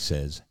Greek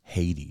says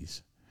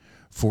Hades.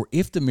 For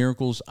if the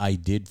miracles I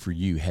did for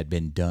you had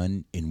been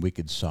done in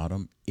wicked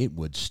Sodom, it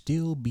would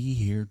still be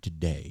here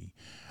today.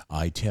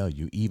 I tell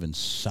you, even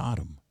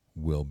Sodom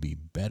will be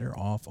better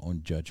off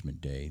on Judgment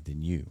Day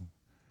than you.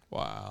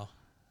 Wow.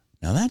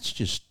 Now, that's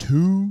just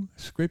 2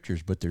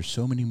 scriptures, but there's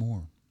so many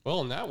more.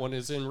 Well, and that one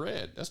is in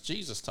red. That's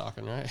Jesus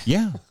talking, right?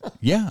 Yeah,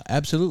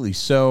 absolutely.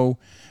 So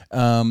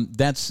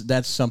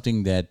that's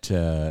something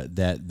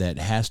that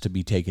has to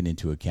be taken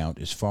into account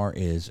as far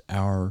as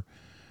our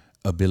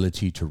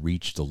ability to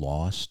reach the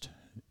lost,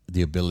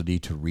 the ability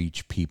to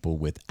reach people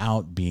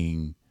without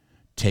being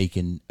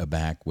taken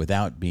aback,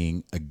 without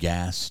being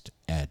aghast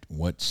at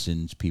what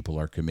sins people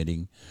are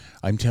committing.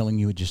 I'm telling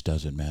you, it just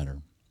doesn't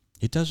matter.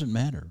 It doesn't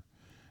matter.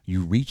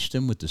 You reach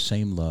them with the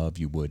same love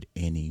you would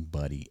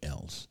anybody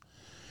else.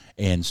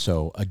 And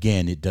so,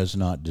 again, it does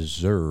not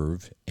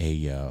deserve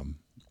a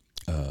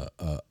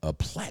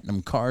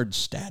platinum card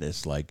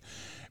status,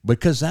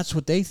 because that's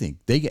what they think.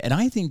 And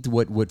I think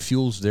what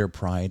fuels their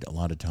pride a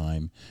lot of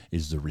time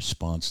is the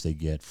response they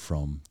get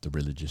from the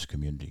religious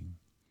community,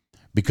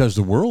 because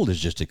the world is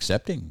just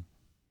accepting.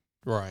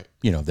 Right.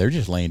 They're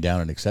just laying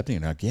down and accepting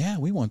it. Like, yeah,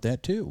 we want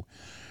that too.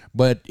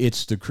 But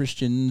it's the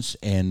Christians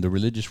and the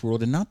religious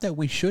world, and not that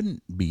we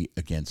shouldn't be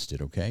against it,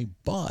 okay?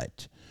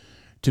 But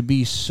to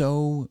be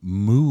so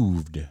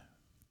moved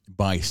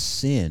by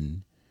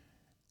sin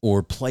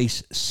or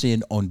place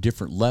sin on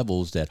different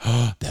levels that,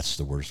 that's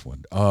the worst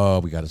one. Oh,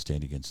 we got to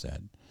stand against that.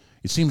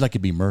 It seems like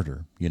it'd be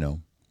murder,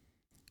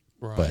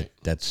 Right. But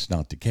that's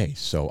not the case.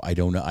 So I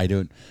don't know.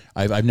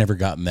 I've never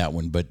gotten that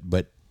one,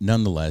 but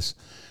nonetheless,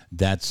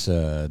 that's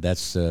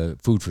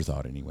food for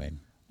thought anyway.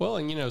 Well,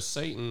 and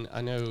Satan,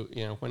 I know,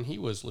 when he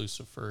was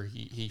Lucifer,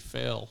 he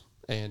fell,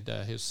 and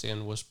his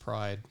sin was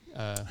pride,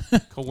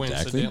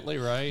 coincidentally,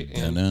 right?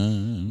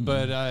 And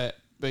but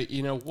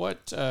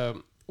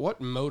what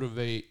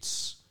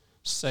motivates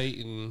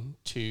Satan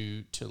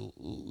to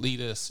lead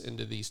us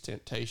into these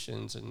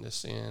temptations and the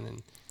sin?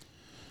 And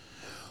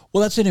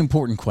Well, that's an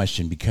important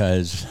question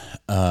because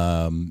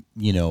a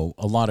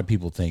lot of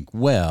people think,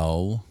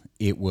 well,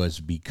 it was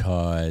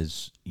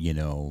because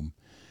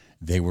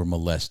they were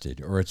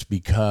molested, or it's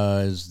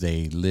because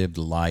they lived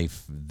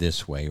life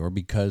this way, or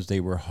because they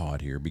were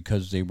haughty, or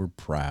because they were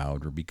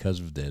proud, or because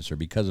of this, or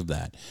because of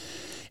that.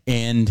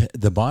 And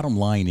the bottom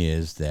line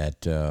is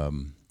that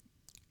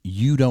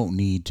you don't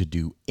need to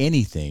do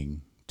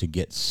anything to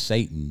get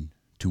Satan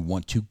to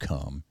want to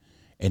come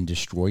and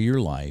destroy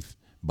your life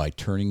by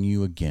turning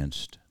you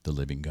against the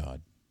living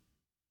God.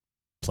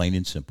 Plain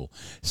and simple.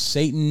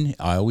 Satan,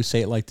 I always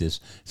say it like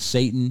this,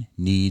 Satan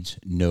needs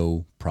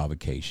no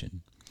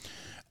provocation.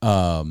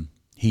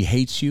 He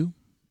hates you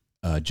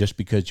just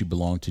because you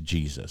belong to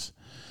Jesus.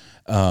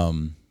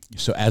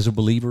 So as a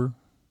believer,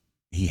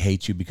 he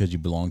hates you because you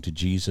belong to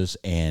Jesus,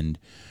 and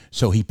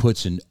so he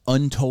puts an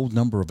untold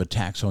number of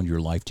attacks on your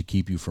life to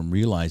keep you from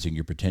realizing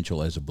your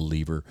potential as a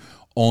believer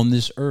on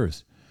this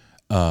earth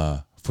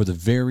for the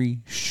very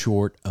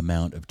short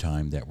amount of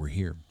time that we're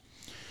here.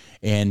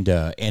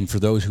 And for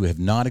those who have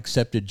not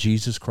accepted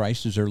Jesus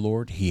Christ as their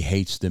Lord, he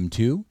hates them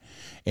too,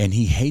 and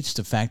he hates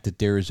the fact that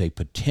there is a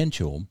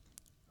potential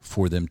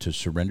for them to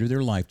surrender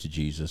their life to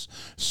Jesus.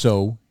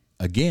 So,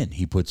 again,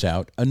 he puts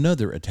out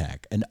another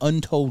attack, an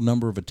untold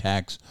number of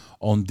attacks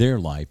on their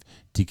life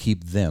to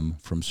keep them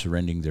from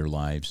surrendering their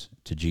lives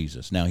to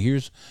Jesus. Now,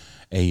 here's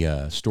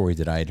a story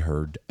that I had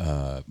heard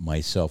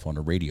myself on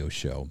a radio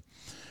show.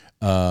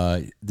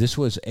 This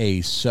was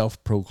a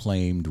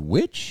self-proclaimed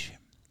witch.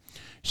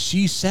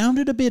 She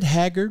sounded a bit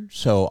haggard,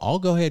 so I'll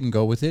go ahead and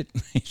go with it.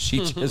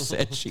 She just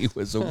said she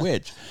was a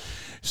witch.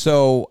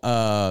 So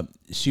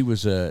she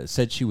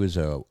said she was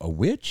a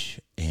witch,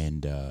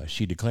 and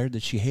she declared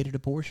that she hated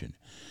abortion.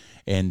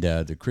 And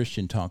the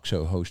Christian talk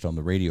show host on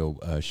the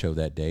radio show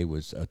that day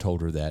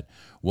told her that,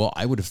 well,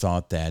 I would have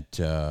thought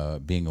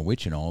that being a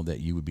witch and all,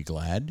 that you would be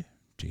glad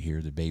to hear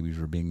that babies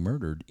were being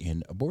murdered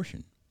in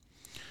abortion.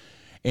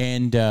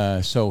 And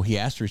so he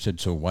asked her, he said,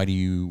 so why are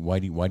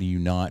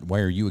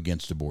you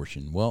against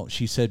abortion? Well,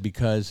 she said,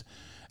 because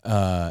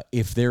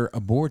if they're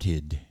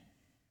aborted,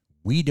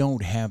 we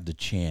don't have the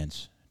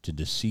chance to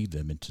deceive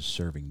them into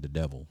serving the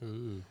devil.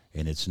 Ooh.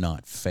 And it's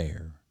not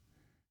fair.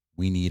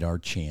 We need our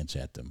chance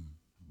at them.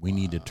 We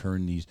need to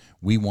turn these,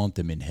 we want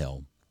them in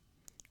hell.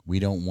 We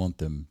don't want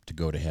them to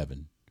go to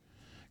heaven.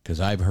 Because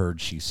I've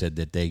heard, she said,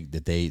 that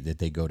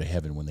they go to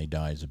heaven when they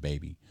die as a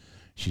baby.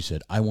 She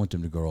said, I want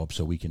them to grow up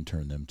so we can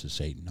turn them to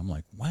Satan. I'm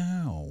like,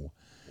 wow,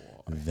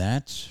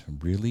 that's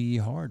really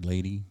hard,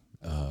 lady.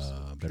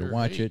 Better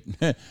watch it.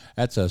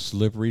 That's a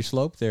slippery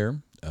slope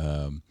there.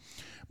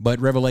 But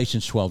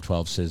Revelation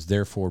 12:12 says,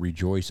 therefore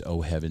rejoice,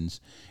 O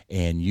heavens,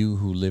 and you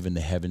who live in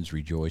the heavens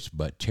rejoice.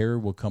 But terror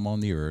will come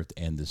on the earth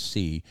and the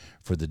sea,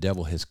 for the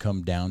devil has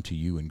come down to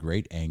you in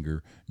great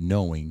anger,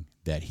 knowing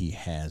that he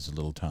has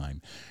little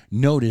time.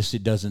 Notice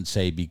it doesn't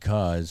say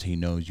because he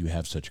knows you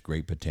have such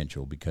great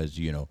potential, because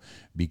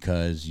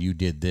you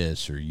did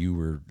this, or you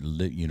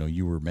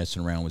were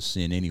messing around with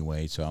sin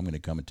anyway, so I'm going to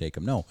come and take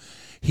him. No,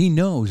 he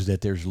knows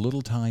that there's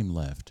little time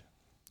left.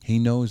 He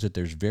knows that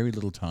there's very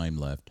little time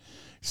left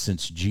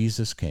since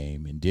Jesus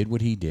came and did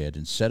what he did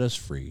and set us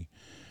free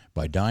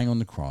by dying on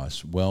the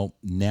cross. Well,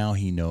 now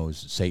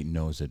Satan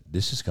knows that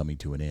this is coming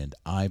to an end.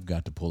 I've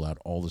got to pull out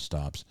all the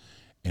stops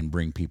and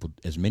bring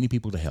as many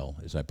people to hell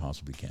as I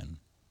possibly can.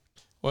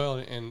 Well,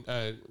 and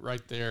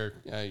right there,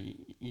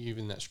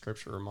 even that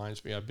scripture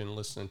reminds me, I've been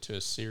listening to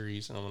a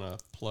series, and I'm going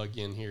to plug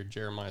in here,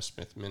 Jeremiah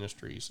Smith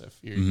Ministries. If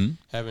you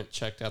haven't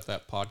checked out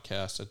that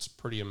podcast, it's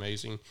pretty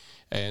amazing.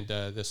 And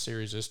this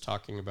series is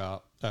talking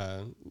about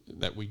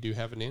that we do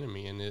have an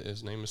enemy, and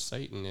his name is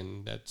Satan,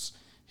 and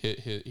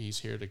he's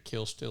here to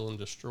kill, steal, and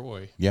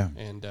destroy. Yeah.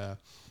 And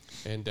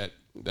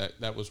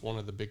that was one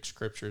of the big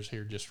scriptures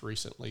here just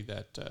recently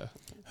that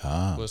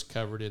was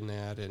covered in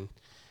that. And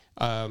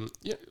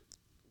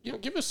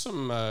give us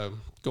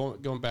some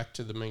going back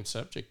to the main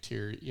subject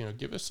here.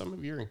 Give us some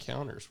of your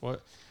encounters.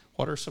 What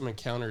are some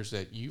encounters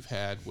that you've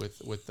had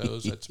with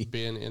those that's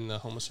been in the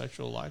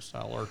homosexual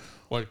lifestyle, or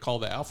what I call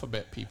the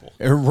alphabet people?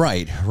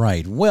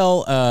 Right.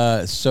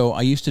 Well, so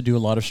I used to do a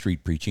lot of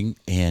street preaching,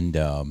 and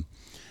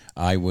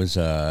I was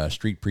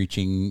street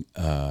preaching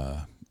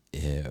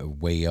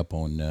way up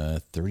on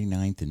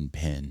 39th and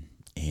Penn,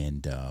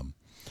 and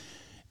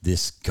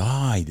this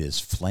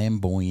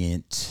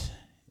flamboyant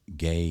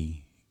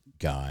gay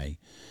guy,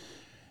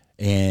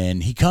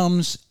 and he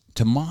comes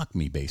to mock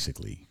me,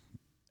 basically,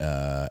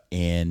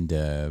 and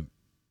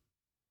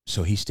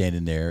so he's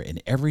standing there,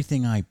 and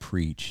everything I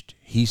preached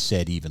he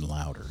said even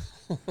louder.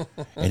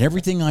 And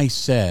everything I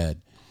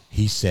said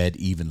he said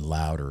even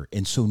louder.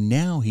 And so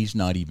now he's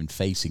not even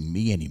facing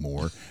me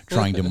anymore,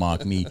 trying to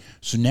mock me.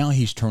 So now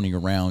he's turning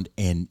around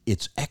and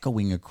it's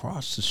echoing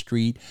across the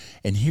street.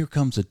 And here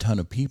comes a ton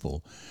of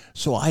people.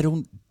 So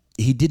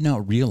he did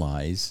not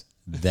realize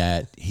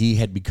that he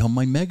had become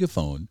my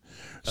megaphone.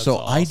 So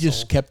awesome. I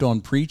just kept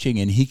on preaching,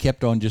 and he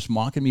kept on just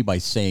mocking me by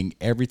saying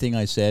everything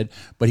I said.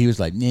 But he was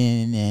like,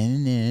 nah, nah,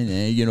 nah,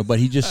 nah, you know, but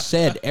he just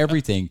said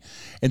everything.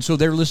 And so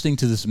they're listening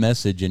to this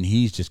message, and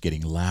he's just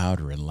getting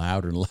louder and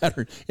louder and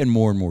louder, and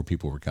more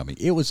people were coming.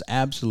 It was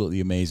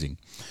absolutely amazing.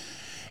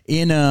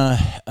 In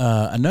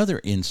another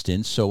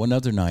instance, so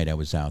another night I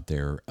was out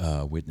there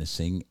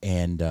witnessing,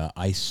 and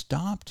I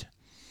stopped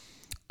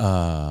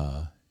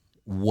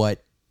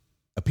what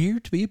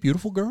appeared to be a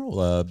beautiful girl,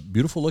 a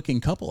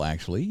beautiful-looking couple,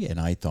 actually. And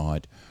I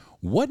thought,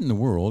 what in the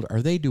world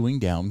are they doing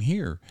down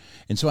here?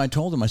 And so I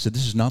told them, I said,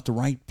 this is not the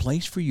right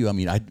place for you. I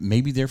mean,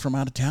 maybe they're from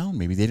out of town.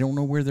 Maybe they don't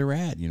know where they're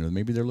at. You know,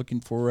 maybe they're looking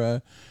for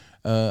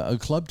a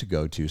club to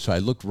go to. So I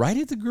looked right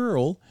at the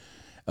girl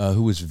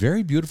who was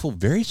very beautiful,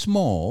 very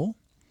small,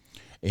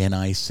 and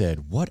I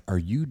said, what are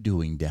you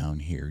doing down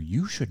here?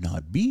 You should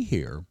not be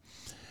here.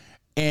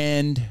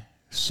 And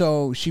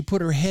so she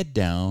put her head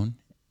down,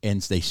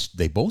 and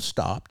they both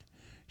stopped.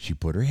 She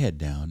put her head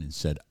down and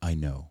said, I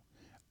know.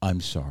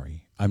 I'm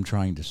sorry. I'm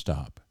trying to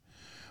stop.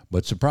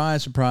 But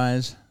surprise,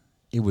 surprise,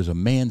 it was a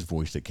man's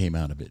voice that came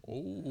out of it.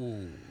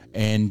 Ooh.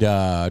 And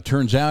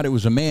turns out it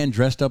was a man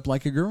dressed up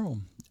like a girl.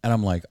 And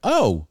I'm like,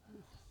 oh,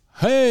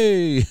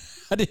 hey.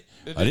 I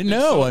didn't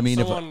know. I mean,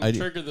 someone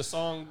triggered the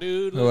song,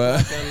 dude, look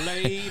like a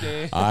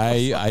lady.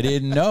 I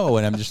didn't know.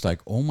 And I'm just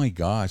like, oh, my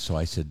gosh. So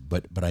I said,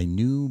 but I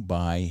knew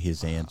by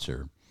his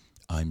answer,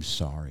 I'm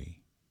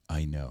sorry.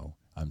 I know.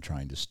 I'm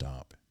trying to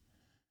stop.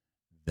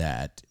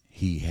 That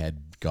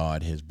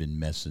God has been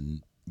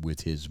messing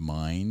with his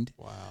mind.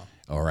 Wow.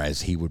 Or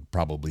as he would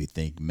probably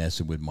think,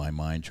 messing with my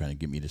mind, trying to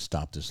get me to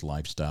stop this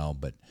lifestyle.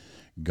 But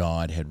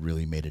God had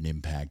really made an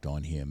impact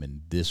on him.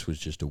 And this was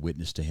just a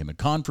witness to him, a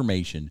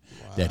confirmation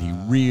that he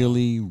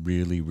really,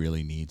 really,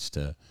 really needs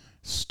to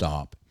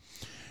stop.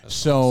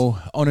 That's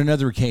awesome. On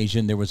another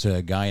occasion, there was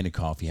a guy in a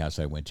coffee house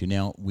I went to.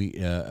 Now,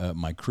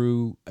 my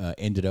crew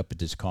ended up at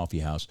this coffee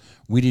house.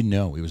 We didn't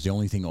know. It was the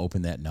only thing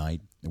open that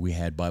night. We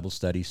had Bible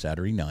study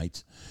Saturday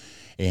nights,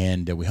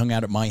 and we hung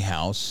out at my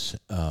house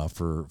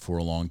for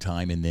a long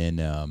time. And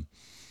then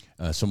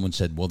someone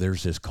said, well,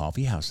 there's this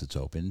coffee house that's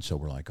open. So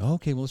we're like, oh,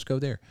 okay, well, let's go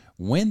there.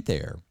 Went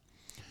there,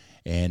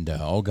 and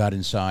all got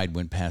inside,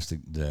 went past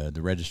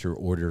the register,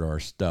 ordered our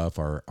stuff,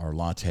 our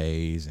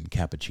lattes and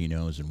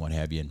cappuccinos and what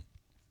have you, and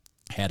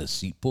had a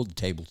seat, pulled the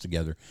tables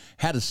together,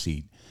 had a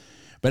seat.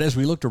 But as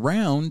we looked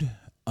around,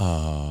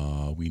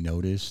 we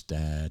noticed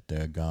that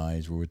the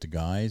guys were with the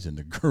guys and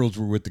the girls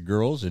were with the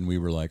girls, and we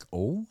were like,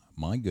 oh,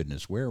 my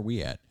goodness, where are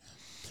we at?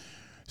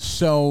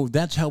 So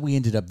that's how we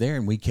ended up there,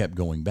 and we kept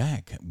going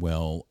back.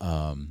 Well,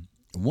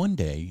 one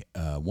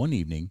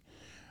evening,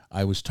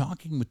 I was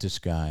talking with this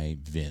guy,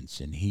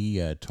 Vince, and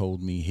he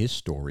told me his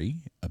story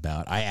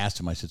I asked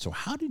him, I said, so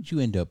how did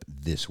you end up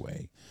this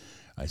way?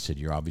 I said,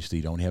 you obviously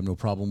don't have no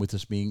problem with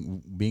us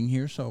being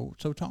here, so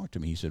talk to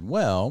me. He said,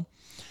 well,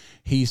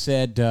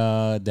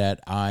 that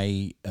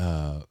I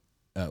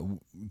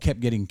kept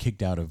getting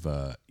kicked out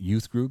of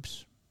youth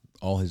groups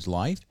all his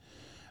life.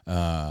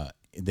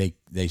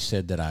 They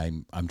said that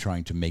I'm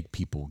trying to make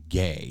people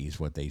gay, is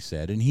what they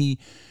said. And he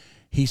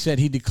said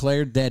he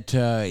declared that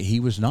he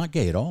was not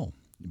gay at all,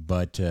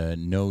 but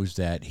knows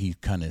that he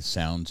kind of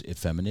sounds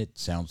effeminate,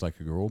 sounds like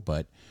a girl,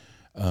 but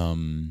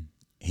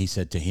he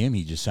said to him,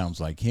 he just sounds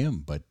like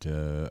him, but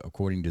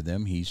according to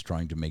them, he's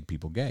trying to make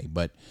people gay.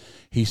 But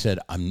he said,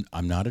 I'm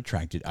not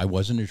attracted. I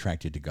wasn't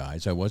attracted to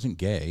guys. I wasn't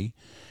gay.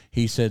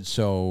 He said,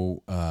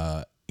 I'm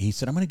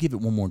going to give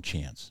it one more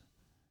chance.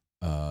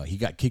 He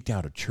got kicked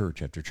out of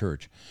church after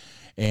church.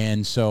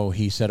 And so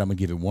he said, I'm going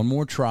to give it one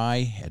more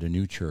try at a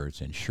new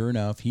church. And sure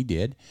enough, he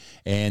did.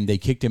 And they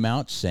kicked him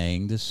out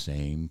saying the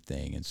same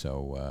thing. And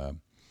so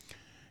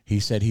he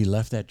said he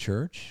left that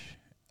church.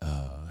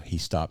 He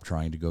stopped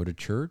trying to go to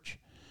church.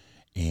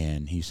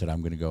 And he said, I'm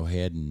going to go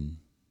ahead and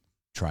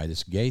try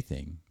this gay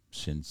thing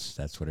since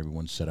that's what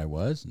everyone said I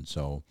was. And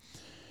so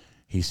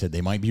he said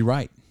they might be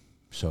right.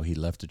 So he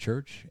left the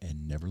church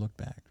and never looked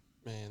back.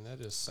 Man, that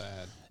is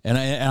sad. And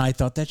I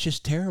thought, that's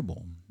just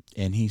terrible.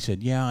 And he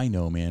said, yeah, I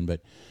know, man.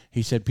 But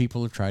he said,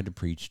 people have tried to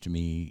preach to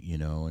me,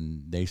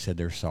 and they said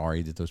they're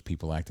sorry that those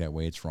people act that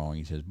way. It's wrong.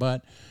 He says,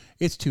 but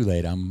it's too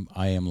late.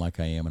 I am like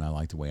I am, and I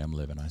like the way I'm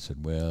living. I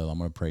said, well, I'm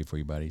going to pray for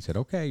you, buddy. He said,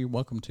 okay, you're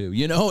welcome to.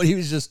 He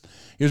was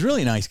a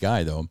really nice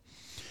guy, though.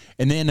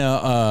 And then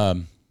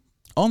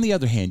on the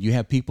other hand, you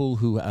have people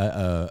who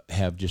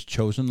have just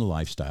chosen the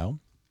lifestyle.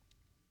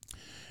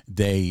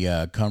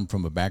 They come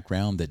from a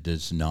background that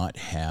does not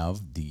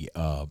have the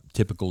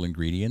typical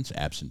ingredients,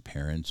 absent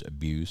parents,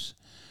 abuse.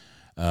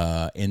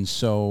 And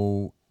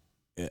so,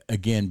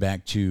 again,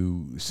 back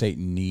to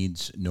Satan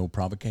needs no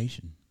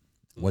provocation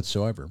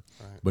whatsoever.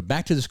 Right. But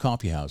back to this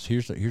coffee house.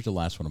 Here's the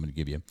last one I'm going to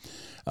give you.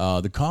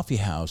 The coffee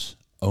house,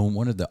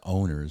 one of the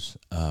owners,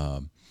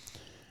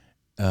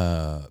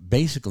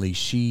 basically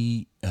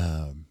she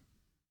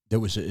there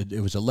was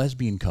a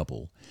lesbian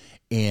couple,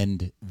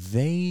 and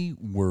they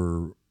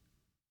were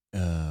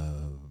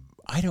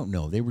I don't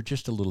know, they were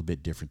just a little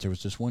bit different. There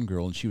was this one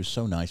girl, and she was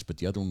so nice, but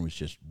the other one was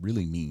just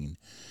really mean.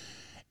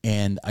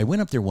 And I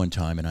went up there one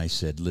time, and I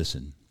said,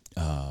 "Listen,"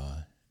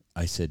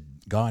 I said,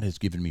 "God has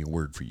given me a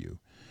word for you."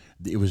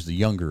 It was the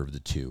younger of the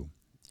two,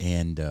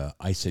 and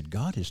I said,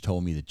 "God has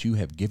told me that you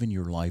have given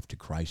your life to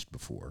Christ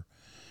before,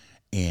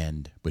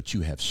 but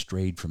you have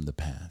strayed from the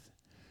path."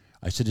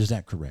 I said, "Is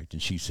that correct?"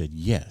 And she said,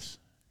 "Yes."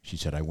 She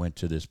said, "I went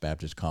to this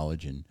Baptist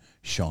college in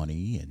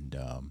Shawnee, and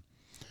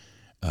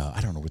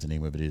I don't know what the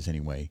name of it is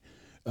anyway."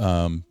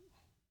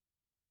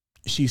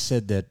 She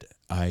said that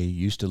I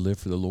used to live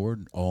for the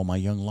Lord all my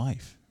young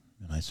life.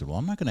 And I said, "Well,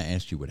 I'm not going to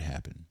ask you what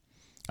happened."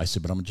 I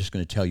said, "But I'm just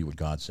going to tell you what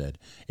God said."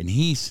 And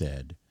he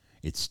said,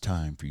 "It's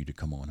time for you to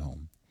come on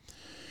home."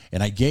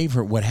 And I gave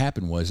her, what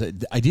happened was,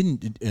 I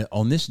didn't,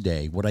 on this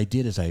day, what I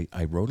did is I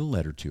wrote a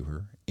letter to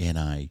her, and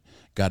I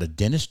got a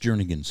Dennis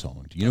Jernigan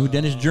song. Do you know who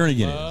Dennis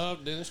Jernigan is?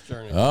 Love Dennis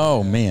Jernigan.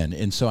 Oh, man.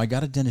 And so I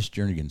got a Dennis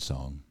Jernigan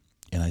song,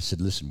 and I said,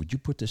 "Listen, would you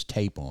put this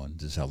tape on?"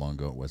 This is how long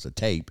ago it was, a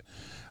tape.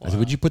 Wow. I said,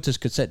 "Would you put this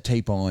cassette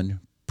tape on,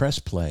 press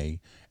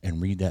play,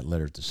 and read that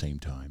letter at the same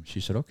time?" She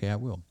said, "Okay, I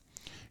will."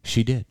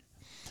 She did.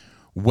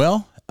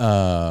 Well,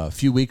 a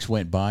few weeks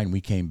went by, and we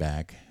came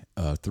back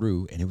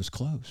through, and it was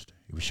closed.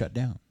 It was shut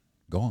down,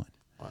 gone.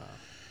 Wow.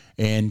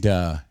 And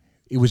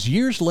it was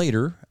years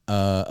later,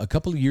 a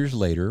couple of years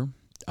later,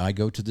 I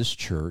go to this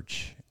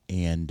church,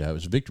 and it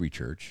was a Victory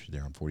Church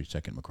there on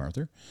 42nd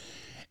MacArthur.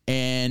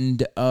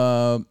 And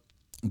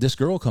this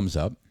girl comes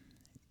up.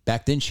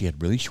 Back then, she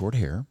had really short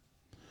hair.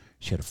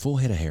 She had a full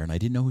head of hair, and I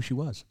didn't know who she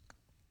was.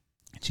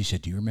 And she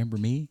said, "Do you remember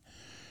me?"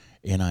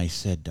 And I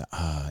said,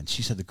 and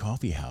she said, "The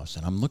coffee house."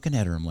 And I'm looking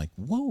at her, I'm like,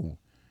 "Whoa,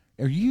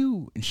 are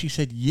you?" And she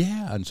said,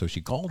 "Yeah." And so she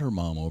called her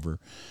mom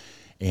over,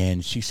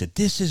 and she said,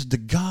 "This is the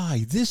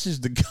guy. This is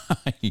the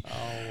guy."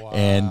 Oh, wow.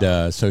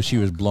 And so she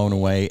was blown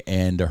away,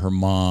 and her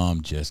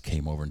mom just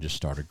came over and just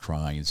started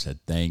crying and said,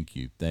 "Thank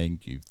you,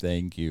 thank you,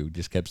 thank you."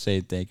 Just kept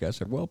saying thank you. I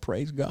said, "Well,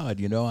 praise God.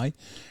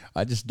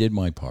 I just did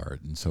my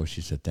part." And so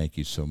she said, "Thank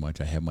you so much.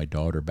 I have my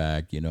daughter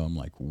back." I'm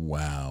like,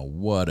 wow,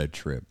 what a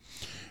trip.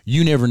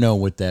 You never know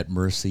what that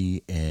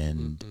mercy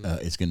and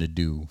is going to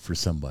do for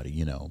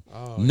somebody,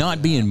 Oh,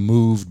 not being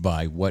moved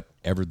by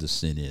whatever the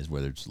sin is,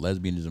 whether it's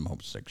lesbianism,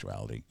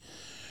 homosexuality.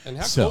 And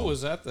how cool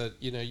was that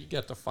you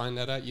got to find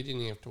that out? You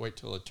didn't even have to wait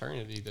till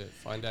eternity to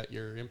find out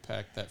your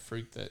impact, that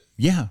fruit that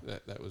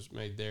was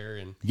made there.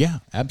 And yeah,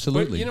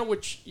 absolutely.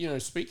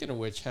 But speaking of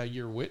which, how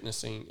you're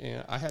witnessing,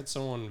 I had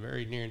someone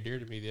very near and dear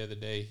to me the other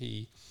day.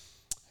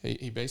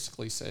 He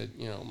basically said,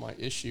 my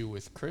issue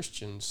with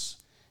Christians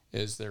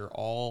is they're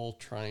all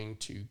trying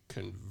to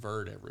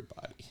convert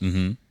everybody.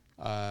 Mm-hmm.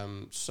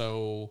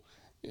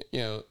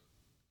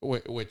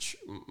 Which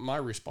my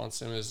response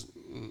to him is,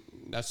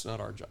 that's not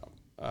our job.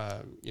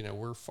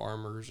 We're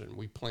farmers and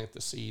we plant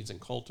the seeds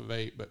and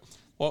cultivate. But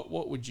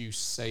what would you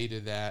say to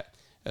that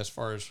as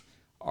far as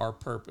our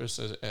purpose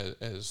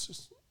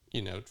as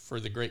for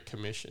the Great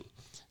Commission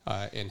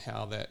and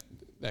how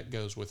that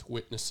goes with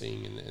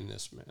witnessing in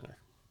this manner?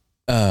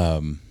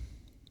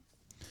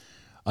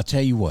 I'll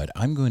tell you what,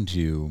 I'm going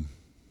to,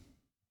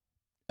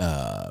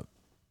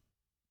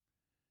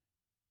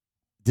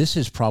 this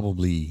is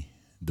probably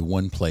the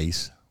one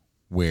place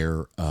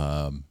where,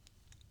 the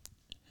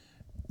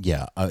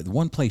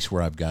one place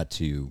where I've got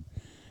to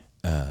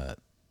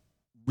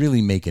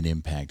really make an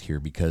impact here,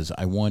 because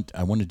I want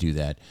to do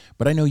that.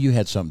 But I know you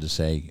had something to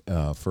say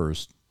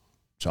first,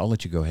 so I'll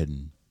let you go ahead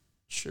and.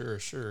 Sure.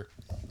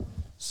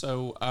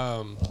 So,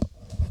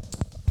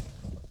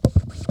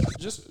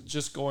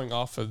 just going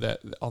off of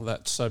that on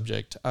that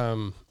subject,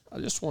 I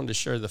just wanted to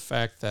share the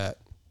fact that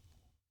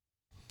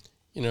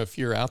if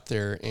you're out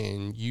there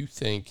and you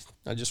think,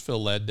 I just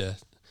feel led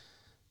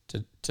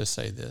to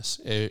say this: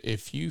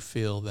 if you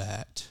feel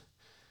that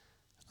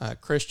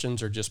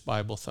Christians are just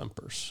Bible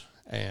thumpers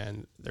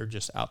and they're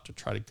just out to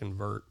try to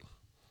convert,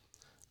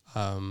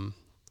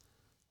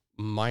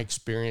 my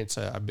experience,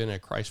 I've been a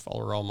Christ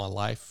follower all my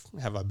life.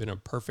 Have I been a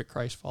perfect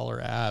Christ follower?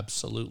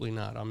 Absolutely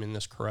not. I'm in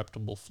this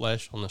corruptible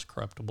flesh on this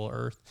corruptible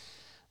earth.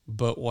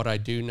 But what I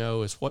do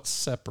know is what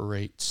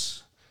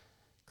separates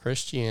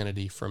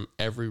Christianity from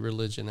every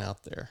religion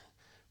out there,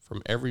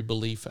 from every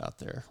belief out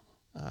there,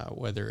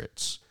 whether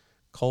it's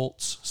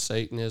cults,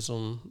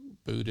 Satanism,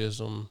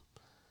 Buddhism,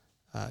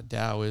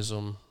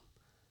 Taoism,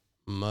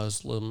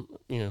 Muslim,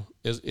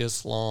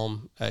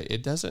 Islam.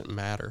 It doesn't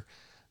matter.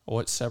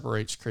 What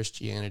separates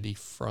Christianity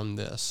from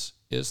this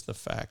is the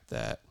fact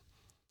that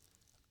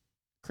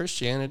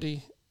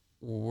Christianity,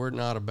 we're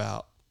not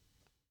about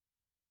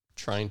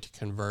trying to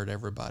convert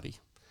everybody.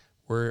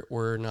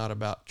 We're not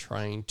about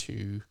trying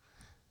to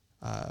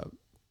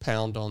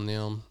pound on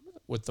them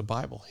with the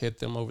Bible, hit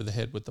them over the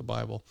head with the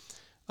Bible.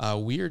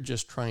 We are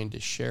just trying to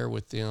share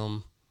with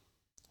them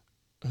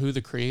who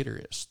the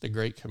Creator is. The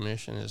Great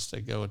Commission is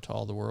to go into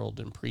all the world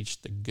and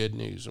preach the good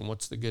news. And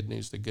what's the good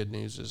news? The good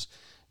news is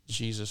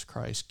Jesus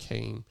Christ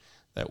came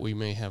that we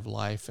may have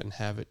life and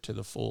have it to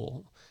the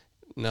full,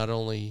 not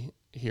only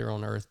here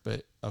on earth,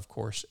 but of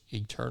course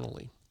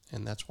eternally.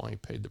 And that's why he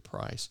paid the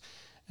price.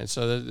 And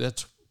so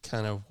that's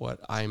kind of what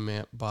I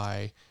meant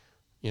by,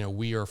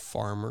 we are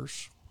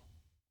farmers,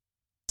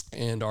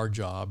 and our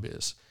job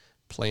is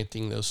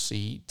planting those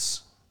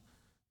seeds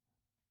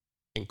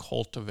and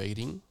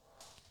cultivating.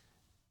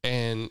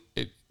 And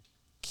it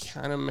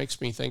kind of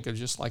makes me think of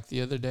just like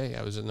the other day,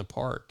 I was in the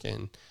park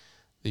and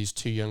these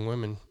two young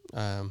women,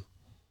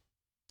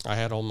 I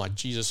had all my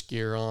Jesus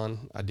gear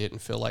on. I didn't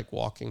feel like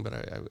walking, but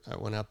I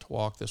went out to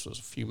walk. This was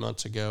a few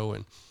months ago.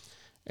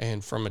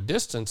 And from a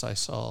distance, I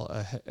saw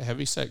a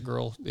heavyset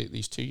girl,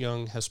 these two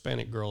young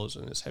Hispanic girls,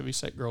 and this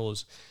heavyset girl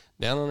is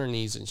down on her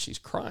knees and she's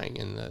crying,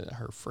 and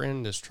her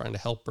friend is trying to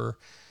help her.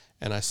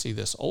 And I see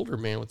this older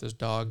man with his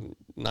dog,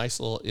 nice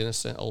little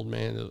innocent old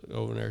man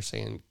over there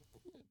saying,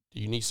 "Do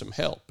you need some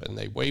help?" And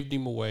they waved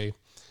him away.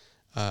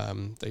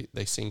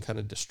 They seemed kind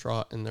of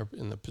distraught in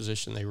the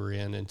position they were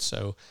in. And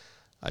so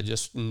I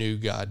just knew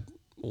God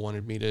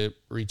wanted me to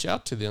reach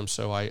out to them.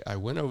 So I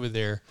went over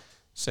there,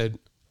 said,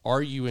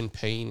 "Are you in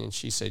pain?" And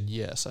she said,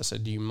 "Yes." I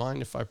said, "Do you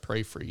mind if I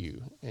pray for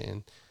you?"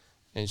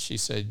 And she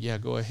said, "Yeah,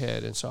 go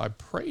ahead." And so I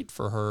prayed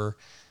for her,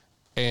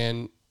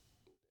 and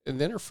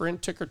then her friend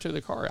took her to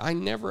the car. I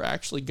never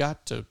actually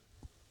got to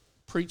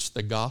preach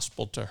the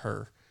gospel to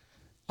her.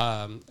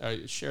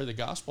 I shared the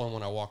gospel, and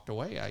when I walked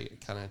away, I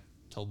kind of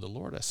told the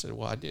Lord, I said,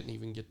 "Well, I didn't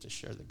even get to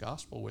share the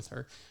gospel with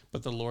her."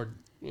 But the Lord,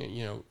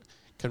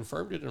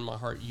 confirmed it in my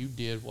heart. You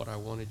did what I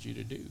wanted you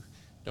to do.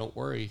 Don't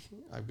worry,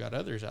 I've got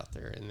others out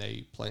there, and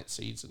they plant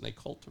seeds and they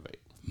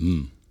cultivate.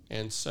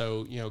 And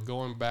so,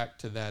 going back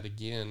to that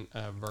again,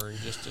 Vern,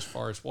 just as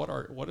far as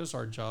what is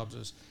our jobs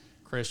as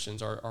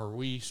Christians? Are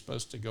we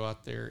supposed to go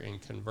out there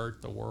and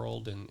convert the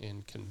world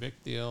and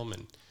convict them?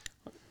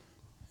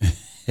 And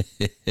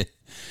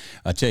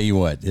I'll tell you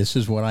what, this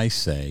is what I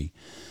say.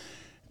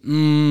 I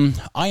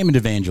am an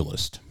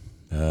evangelist.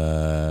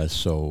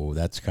 So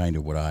that's kind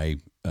of what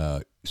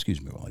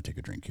excuse me while I take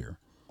a drink here.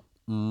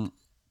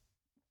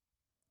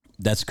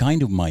 That's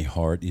kind of my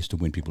heart, is to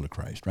win people to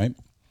Christ, right?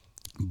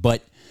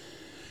 But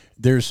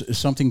there's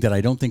something that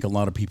I don't think a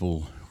lot of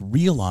people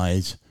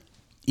realize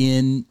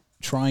in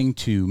trying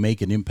to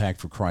make an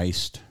impact for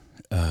Christ.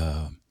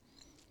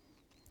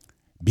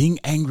 Being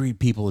angry at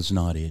people is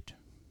not it,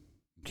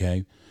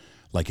 okay?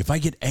 Like if I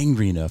get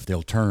angry enough,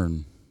 they'll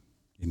turn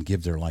and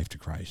give their life to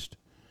Christ.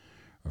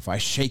 Or if I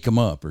shake them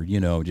up, or,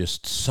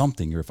 just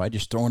something, or if I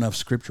just throw enough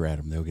scripture at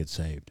them, they'll get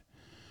saved.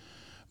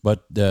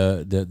 But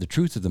the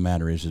truth of the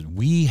matter is that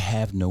we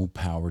have no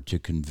power to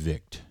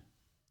convict,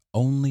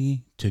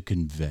 only to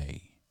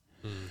convey.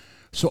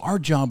 So our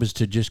job is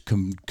to just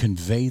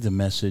convey the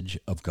message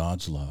of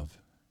God's love,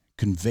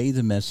 convey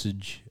the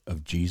message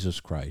of Jesus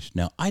Christ.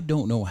 Now, I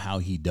don't know how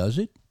he does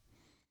it,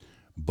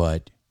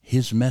 but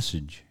his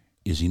message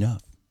is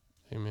enough.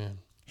 Amen.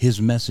 His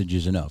message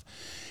is enough.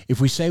 If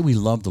we say we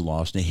love the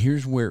lost, now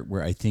here's where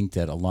I think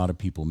that a lot of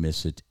people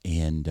miss it,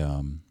 and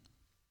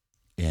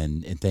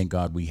thank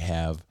God we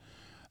have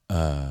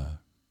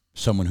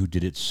someone who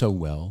did it so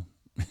well.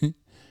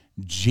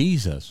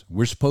 Jesus.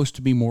 We're supposed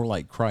to be more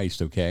like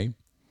Christ, okay?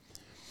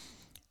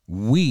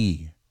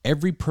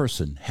 Every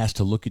person has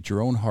to look at your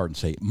own heart and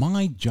say,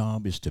 my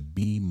job is to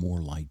be more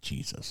like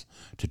Jesus,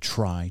 to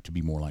try to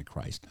be more like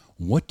Christ.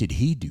 What did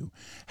he do?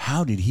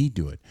 How did he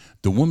do it?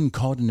 The woman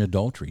caught in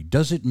adultery.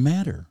 Does it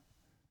matter?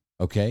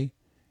 Okay?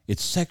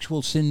 It's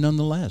sexual sin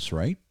nonetheless,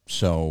 right?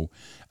 So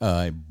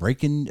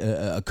breaking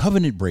a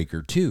covenant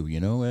breaker too,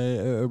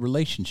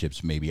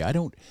 relationships maybe.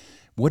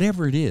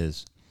 Whatever it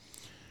is.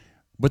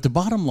 But the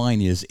bottom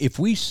line is, if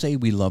we say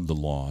we love the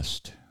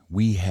lost,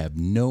 we have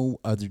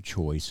no other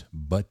choice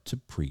but to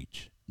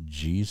preach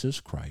Jesus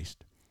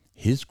Christ,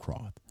 his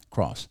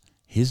cross,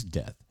 his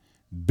death,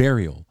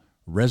 burial,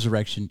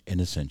 resurrection,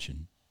 and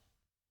ascension.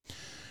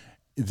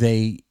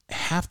 They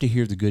have to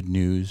hear the good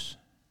news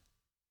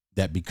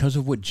that because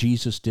of what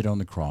Jesus did on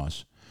the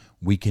cross,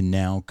 we can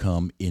now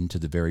come into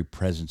the very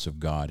presence of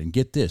God. And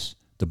get this,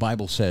 the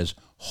Bible says,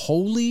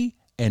 holy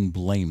and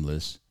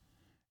blameless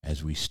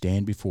as we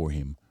stand before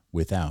him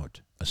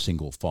without a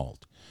single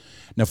fault.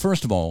 Now,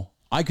 first of all,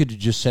 I could have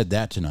just said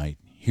that tonight.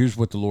 Here's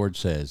what the Lord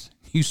says.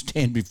 You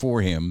stand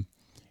before him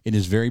in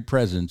his very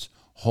presence,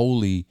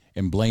 holy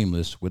and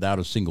blameless, without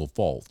a single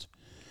fault.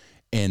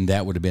 And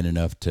that would have been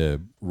enough to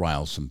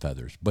rile some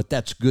feathers. But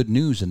that's good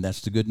news, and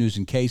that's the good news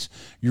in case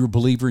you're a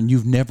believer and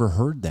you've never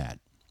heard that.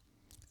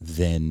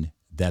 Then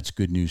that's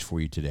good news for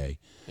you today.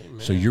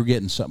 Amen. So you're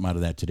getting something out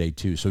of that today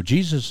too. So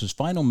Jesus'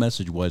 final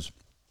message was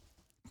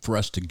for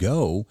us to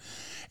go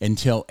and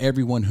tell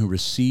everyone who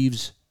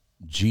receives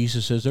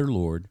Jesus as their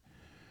Lord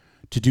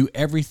to do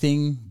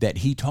everything that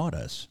he taught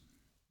us.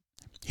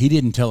 He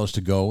didn't tell us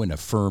to go and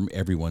affirm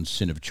everyone's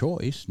sin of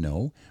choice,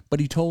 no, but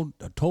he told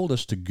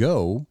us to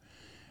go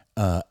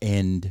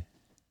and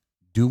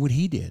do what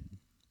he did,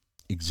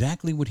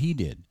 exactly what he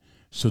did.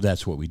 So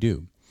that's what we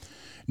do.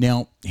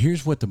 Now,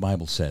 here's what the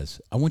Bible says.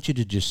 I want you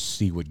to just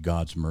see what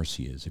God's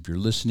mercy is. If you're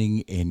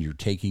listening and you're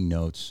taking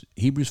notes,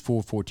 Hebrews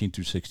 4:14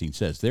 through 16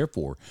 says,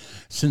 "Therefore,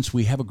 since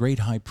we have a great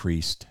high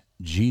priest,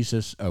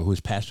 Jesus, who has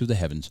passed through the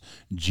heavens,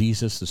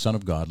 Jesus, the Son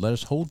of God, let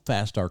us hold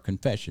fast our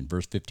confession."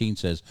 Verse 15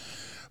 says,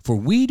 "For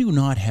we do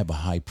not have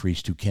a high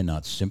priest who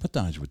cannot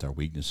sympathize with our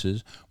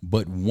weaknesses,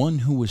 but one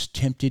who was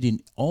tempted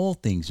in all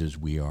things as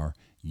we are,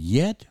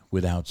 yet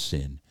without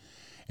sin."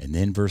 And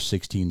then verse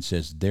 16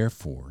 says,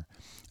 "Therefore,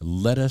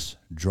 let us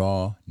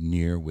draw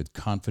near with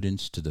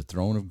confidence to the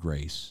throne of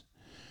grace."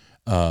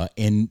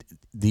 And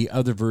the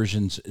other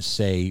versions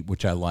say,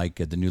 which I like,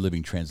 the New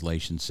Living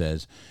Translation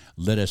says,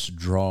 let us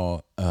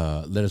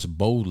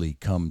boldly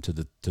come to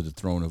the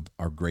throne of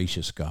our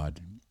gracious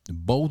God.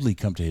 Boldly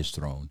come to his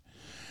throne.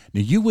 Now,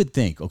 you would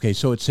think, okay,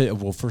 so it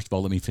said, well, first of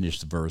all, let me finish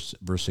the verse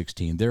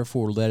 16.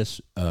 "Therefore, let us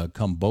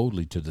come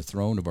boldly to the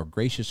throne of our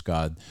gracious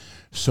God,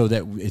 so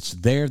that it's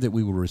there that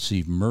we will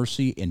receive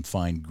mercy and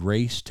find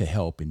grace to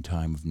help in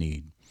time of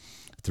need."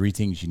 Three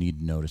things you need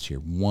to notice here.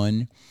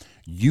 One,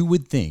 you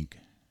would think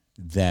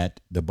that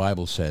the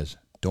Bible says,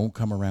 don't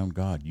come around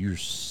God. You have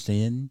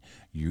sinned.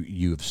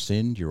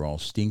 You're all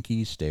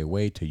stinky. Stay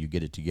away till you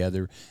get it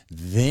together.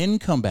 Then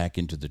come back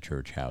into the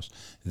church house.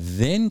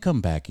 Then come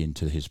back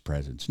into his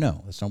presence.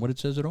 No, that's not what it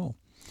says at all.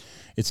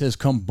 It says,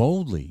 come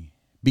boldly,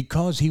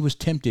 because he was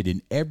tempted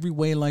in every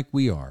way like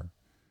we are.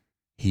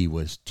 He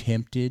was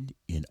tempted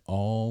in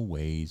all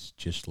ways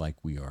just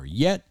like we are.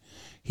 Yet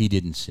he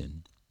didn't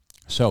sin.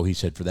 So he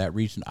said, for that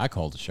reason, I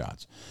call the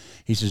shots.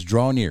 He says,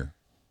 draw near,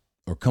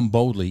 or come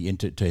boldly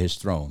into his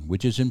throne,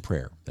 which is in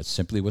prayer. That's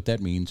simply what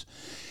that means.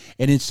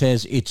 And it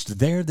says it's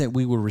there that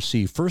we will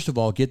receive, first of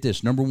all, get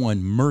this, number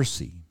one,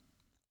 mercy.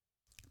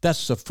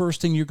 That's the first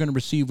thing you're going to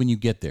receive when you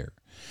get there.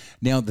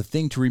 Now, the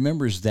thing to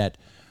remember is that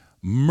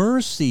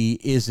mercy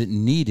isn't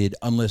needed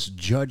unless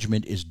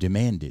judgment is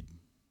demanded.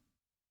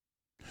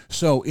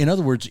 So, in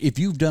other words, if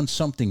you've done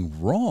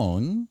something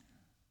wrong,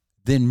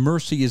 then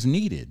mercy is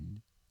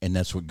needed, and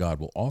that's what God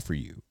will offer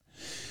you.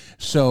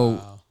 So,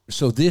 wow.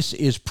 So this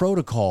is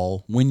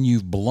protocol when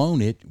you've blown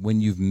it,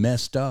 when you've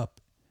messed up.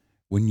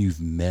 When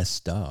you've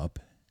messed up,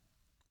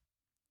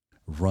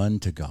 run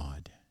to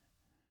God,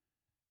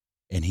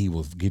 and he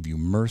will give you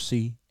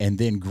mercy. And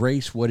then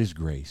grace, what is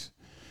grace?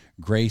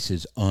 Grace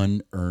is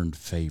unearned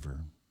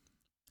favor.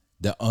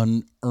 The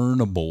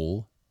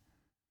unearnable,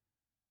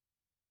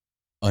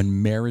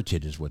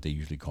 unmerited is what they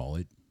usually call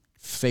it,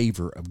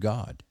 favor of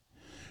God.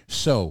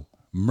 So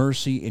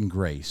mercy and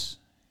grace.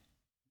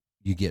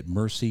 You get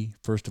mercy,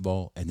 first of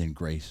all, and then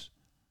grace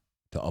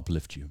to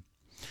uplift you.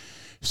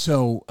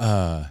 So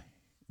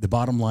the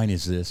bottom line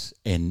is this,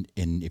 and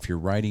if you're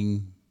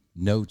writing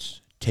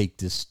notes, take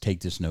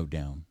this note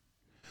down.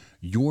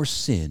 Your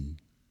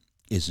sin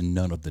is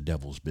none of the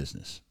devil's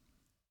business.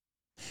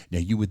 Now,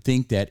 you would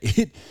think that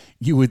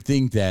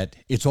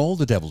it's all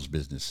the devil's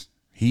business.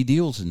 He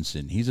deals in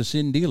sin. He's a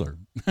sin dealer,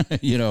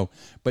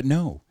 but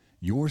no.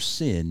 Your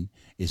sin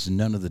is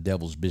none of the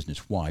devil's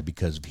business. Why?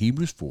 Because of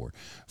Hebrews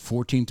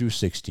 4:14 through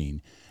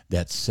 16,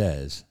 that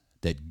says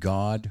that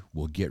God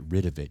will get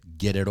rid of it,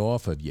 get it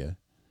off of you,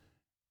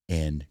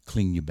 and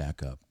clean you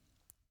back up.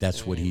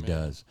 That's what he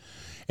does.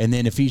 And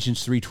then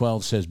Ephesians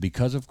 3:12 says,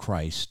 because of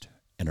Christ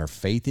and our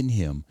faith in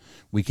him,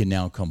 we can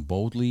now come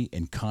boldly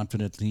and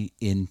confidently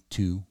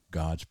into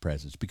God's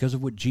presence. Because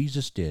of what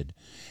Jesus did,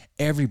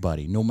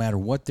 everybody, no matter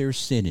what their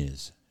sin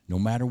is, no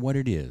matter what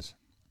it is,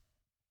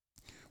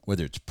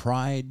 whether it's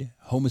pride,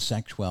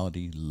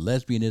 homosexuality,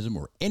 lesbianism,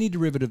 or any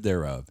derivative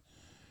thereof,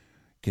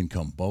 can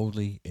come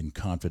boldly and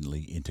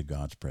confidently into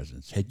God's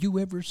presence. Had you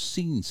ever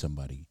seen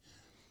somebody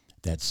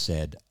that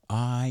said,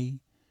 I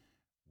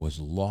was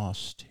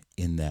lost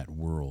in that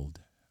world.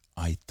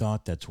 I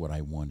thought that's what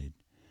I wanted.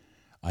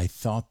 I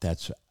thought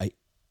I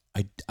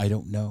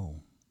don't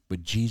know.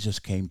 But Jesus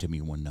came to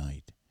me one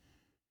night,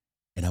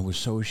 and I was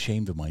so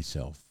ashamed of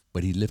myself,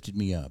 but he lifted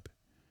me up.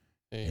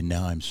 And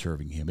now I'm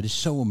serving him. It is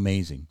so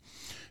amazing.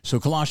 So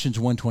Colossians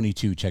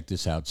 1:22, check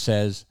this out,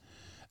 says,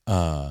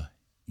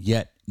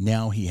 yet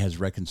now he has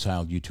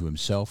reconciled you to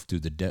himself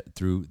through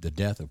the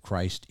death of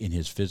Christ in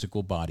his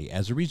physical body.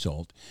 As a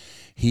result,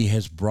 he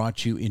has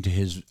brought you into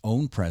his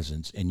own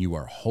presence, and you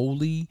are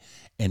holy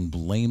and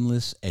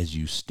blameless as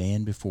you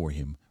stand before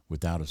him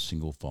without a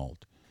single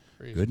fault.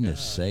 Praise Goodness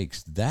God.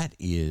 Sakes, that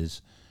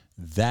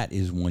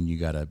is one you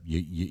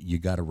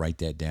gotta write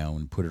that down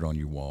and put it on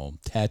your wall,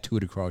 tattoo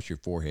it across your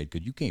forehead,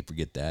 because you can't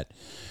forget that.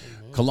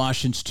 Amen.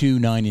 Colossians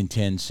 2:9 and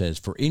 10 says,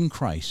 for in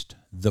Christ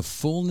the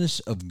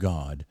fullness of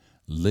God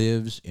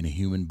lives in a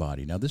human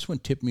body. Now this one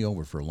tipped me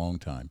over for a long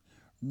time,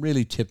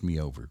 really tipped me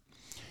over.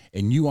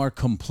 And you are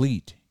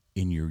complete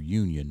in your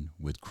union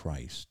with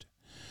Christ.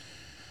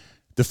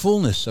 The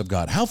fullness of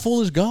God. How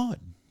full is God?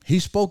 He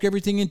spoke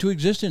everything into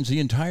existence, the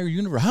entire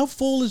universe. How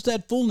full is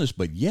that fullness?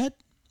 But yet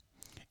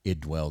it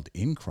dwelled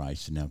in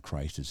Christ, and now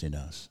Christ is in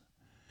us.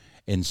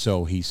 And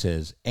so he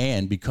says,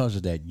 and because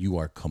of that, you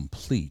are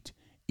complete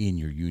in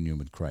your union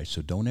with Christ.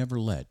 So don't ever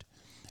let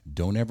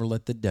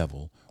the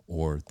devil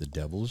or the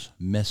devil's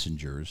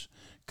messengers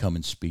come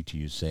and speak to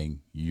you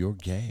saying, you're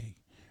gay,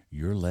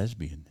 you're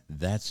lesbian.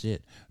 That's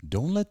it.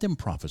 Don't let them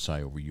prophesy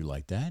over you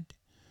like that.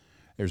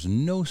 There's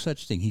no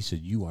such thing. He said,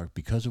 you are,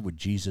 because of what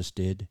Jesus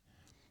did.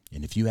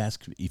 And if you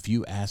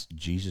ask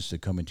Jesus to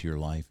come into your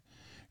life,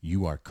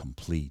 you are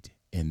complete.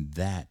 And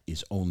that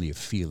is only a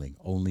feeling,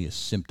 only a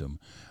symptom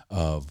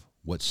of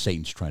what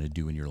Satan's trying to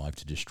do in your life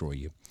to destroy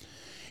you.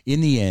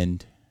 In the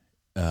end,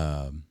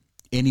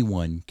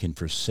 anyone can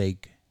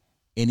forsake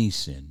any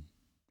sin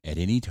at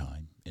any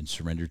time and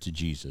surrender to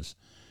Jesus.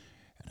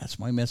 And that's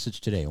my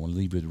message today. I want to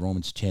leave you with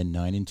Romans 10,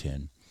 9 and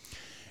 10.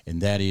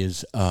 And that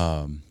is,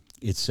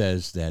 it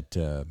says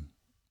that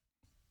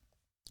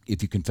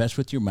if you confess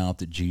with your mouth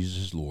that Jesus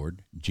is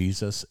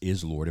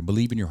Lord, and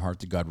believe in your heart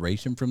that God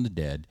raised him from the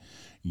dead,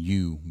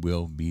 you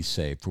will be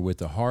saved. For with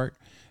the heart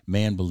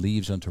man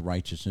believes unto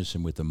righteousness,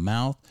 and with the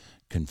mouth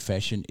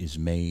confession is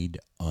made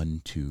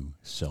unto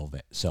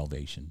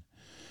salvation.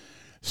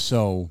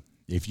 So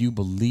if you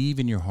believe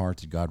in your heart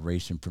that God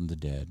raised him from the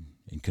dead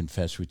and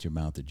confess with your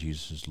mouth that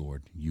Jesus is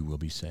Lord, you will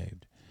be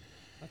saved.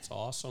 That's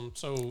awesome.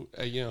 So,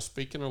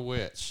 speaking of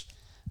which,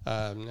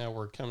 now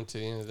we're coming to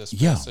the end of this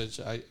message.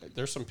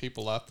 There's some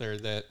people out there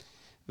that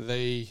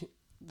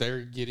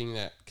they're getting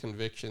that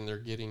conviction. They're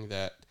getting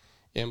that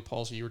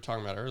impulse you were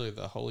talking about earlier.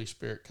 The Holy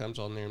Spirit comes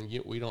on there, and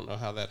we don't know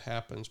how that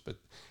happens, but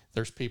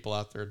there's people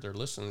out there, they're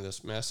listening to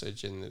this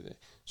message, and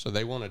so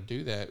they want to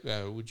do that.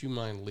 Would you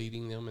mind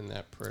leading them in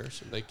that prayer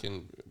so they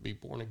can be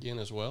born again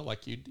as well,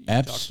 like you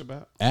talked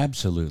about?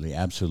 Absolutely.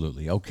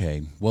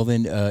 Okay. Well,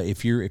 then,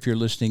 if you're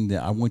listening,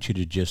 then I want you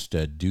to just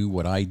do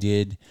what I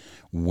did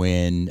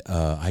when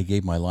I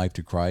gave my life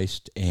to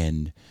Christ,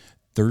 and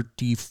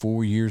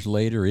 34 years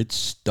later, it's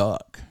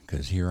stuck,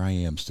 because here I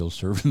am still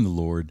serving the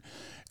Lord,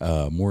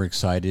 more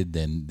excited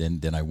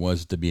than I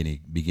was at the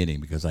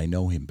beginning, because I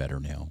know him better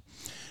now.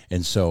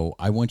 And so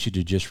I want you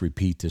to just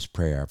repeat this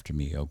prayer after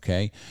me,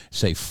 okay?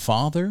 Say,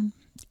 Father,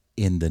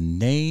 in the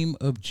name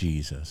of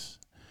Jesus,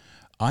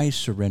 I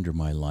surrender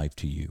my life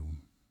to you.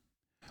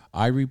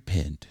 I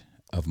repent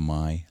of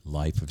my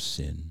life of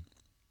sin.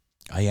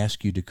 I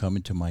ask you to come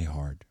into my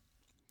heart.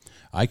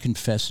 I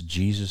confess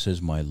Jesus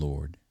as my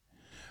Lord.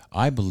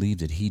 I believe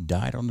that he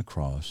died on the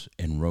cross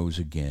and rose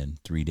again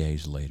 3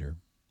 days later.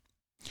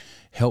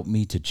 Help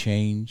me to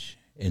change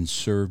and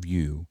serve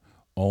you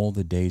all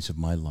the days of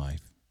my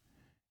life.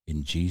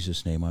 In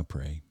Jesus' name I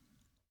pray.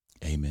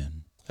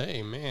 Amen.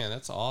 Hey, man,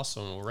 that's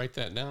awesome. We'll write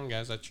that down,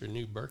 guys. That's your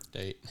new birth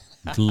date.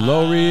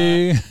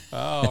 Glory.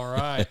 All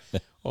right.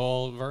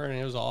 Well, Vern,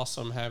 it was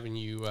awesome having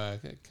you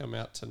come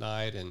out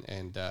tonight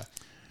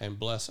and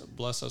bless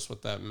us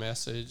with that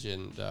message.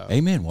 And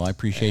amen. Well, I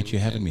appreciate you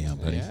having me out,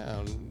 buddy. Yeah,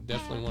 I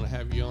definitely want to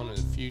have you on in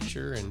the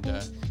future. And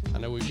I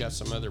know we've got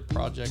some other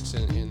projects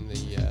in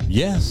the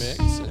mix.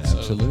 And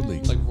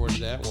absolutely. So looking forward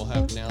to that. We'll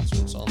have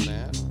announcements on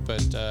that.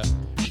 But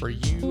for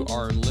you,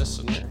 our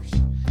listeners,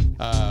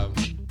 I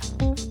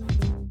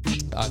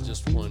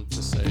just wanted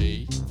to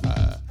say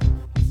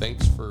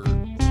thanks for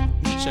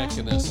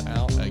checking us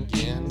out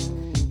again.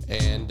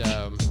 And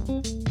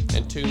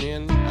tune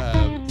in.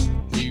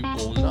 We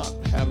will not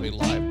have a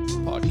live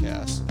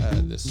podcast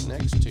this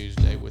next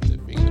Tuesday, with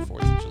it being the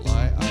 4th of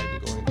July. I'm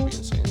going to be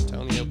in San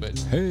Antonio, but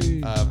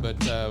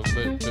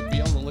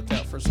be on the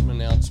lookout for some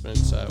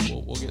announcements.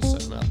 We'll get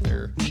something out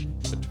there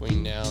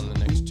between now and the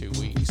next 2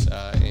 weeks,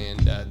 and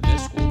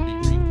this will be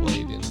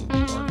replayed in the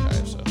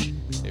archive. So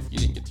if you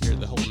didn't get to hear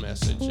the whole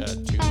message,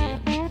 tune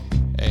in.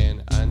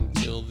 And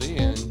until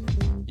then,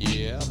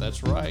 yeah,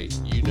 that's right.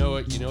 You know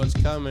it. You know it's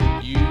coming.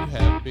 You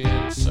have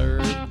been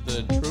served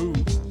the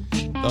truth.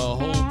 The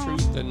whole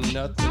truth and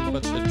nothing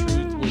but the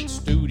truth with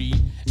Studi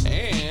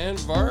and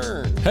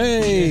Vern.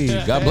 Hey,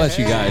 God bless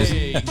you guys.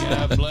 Hey,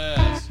 God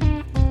bless.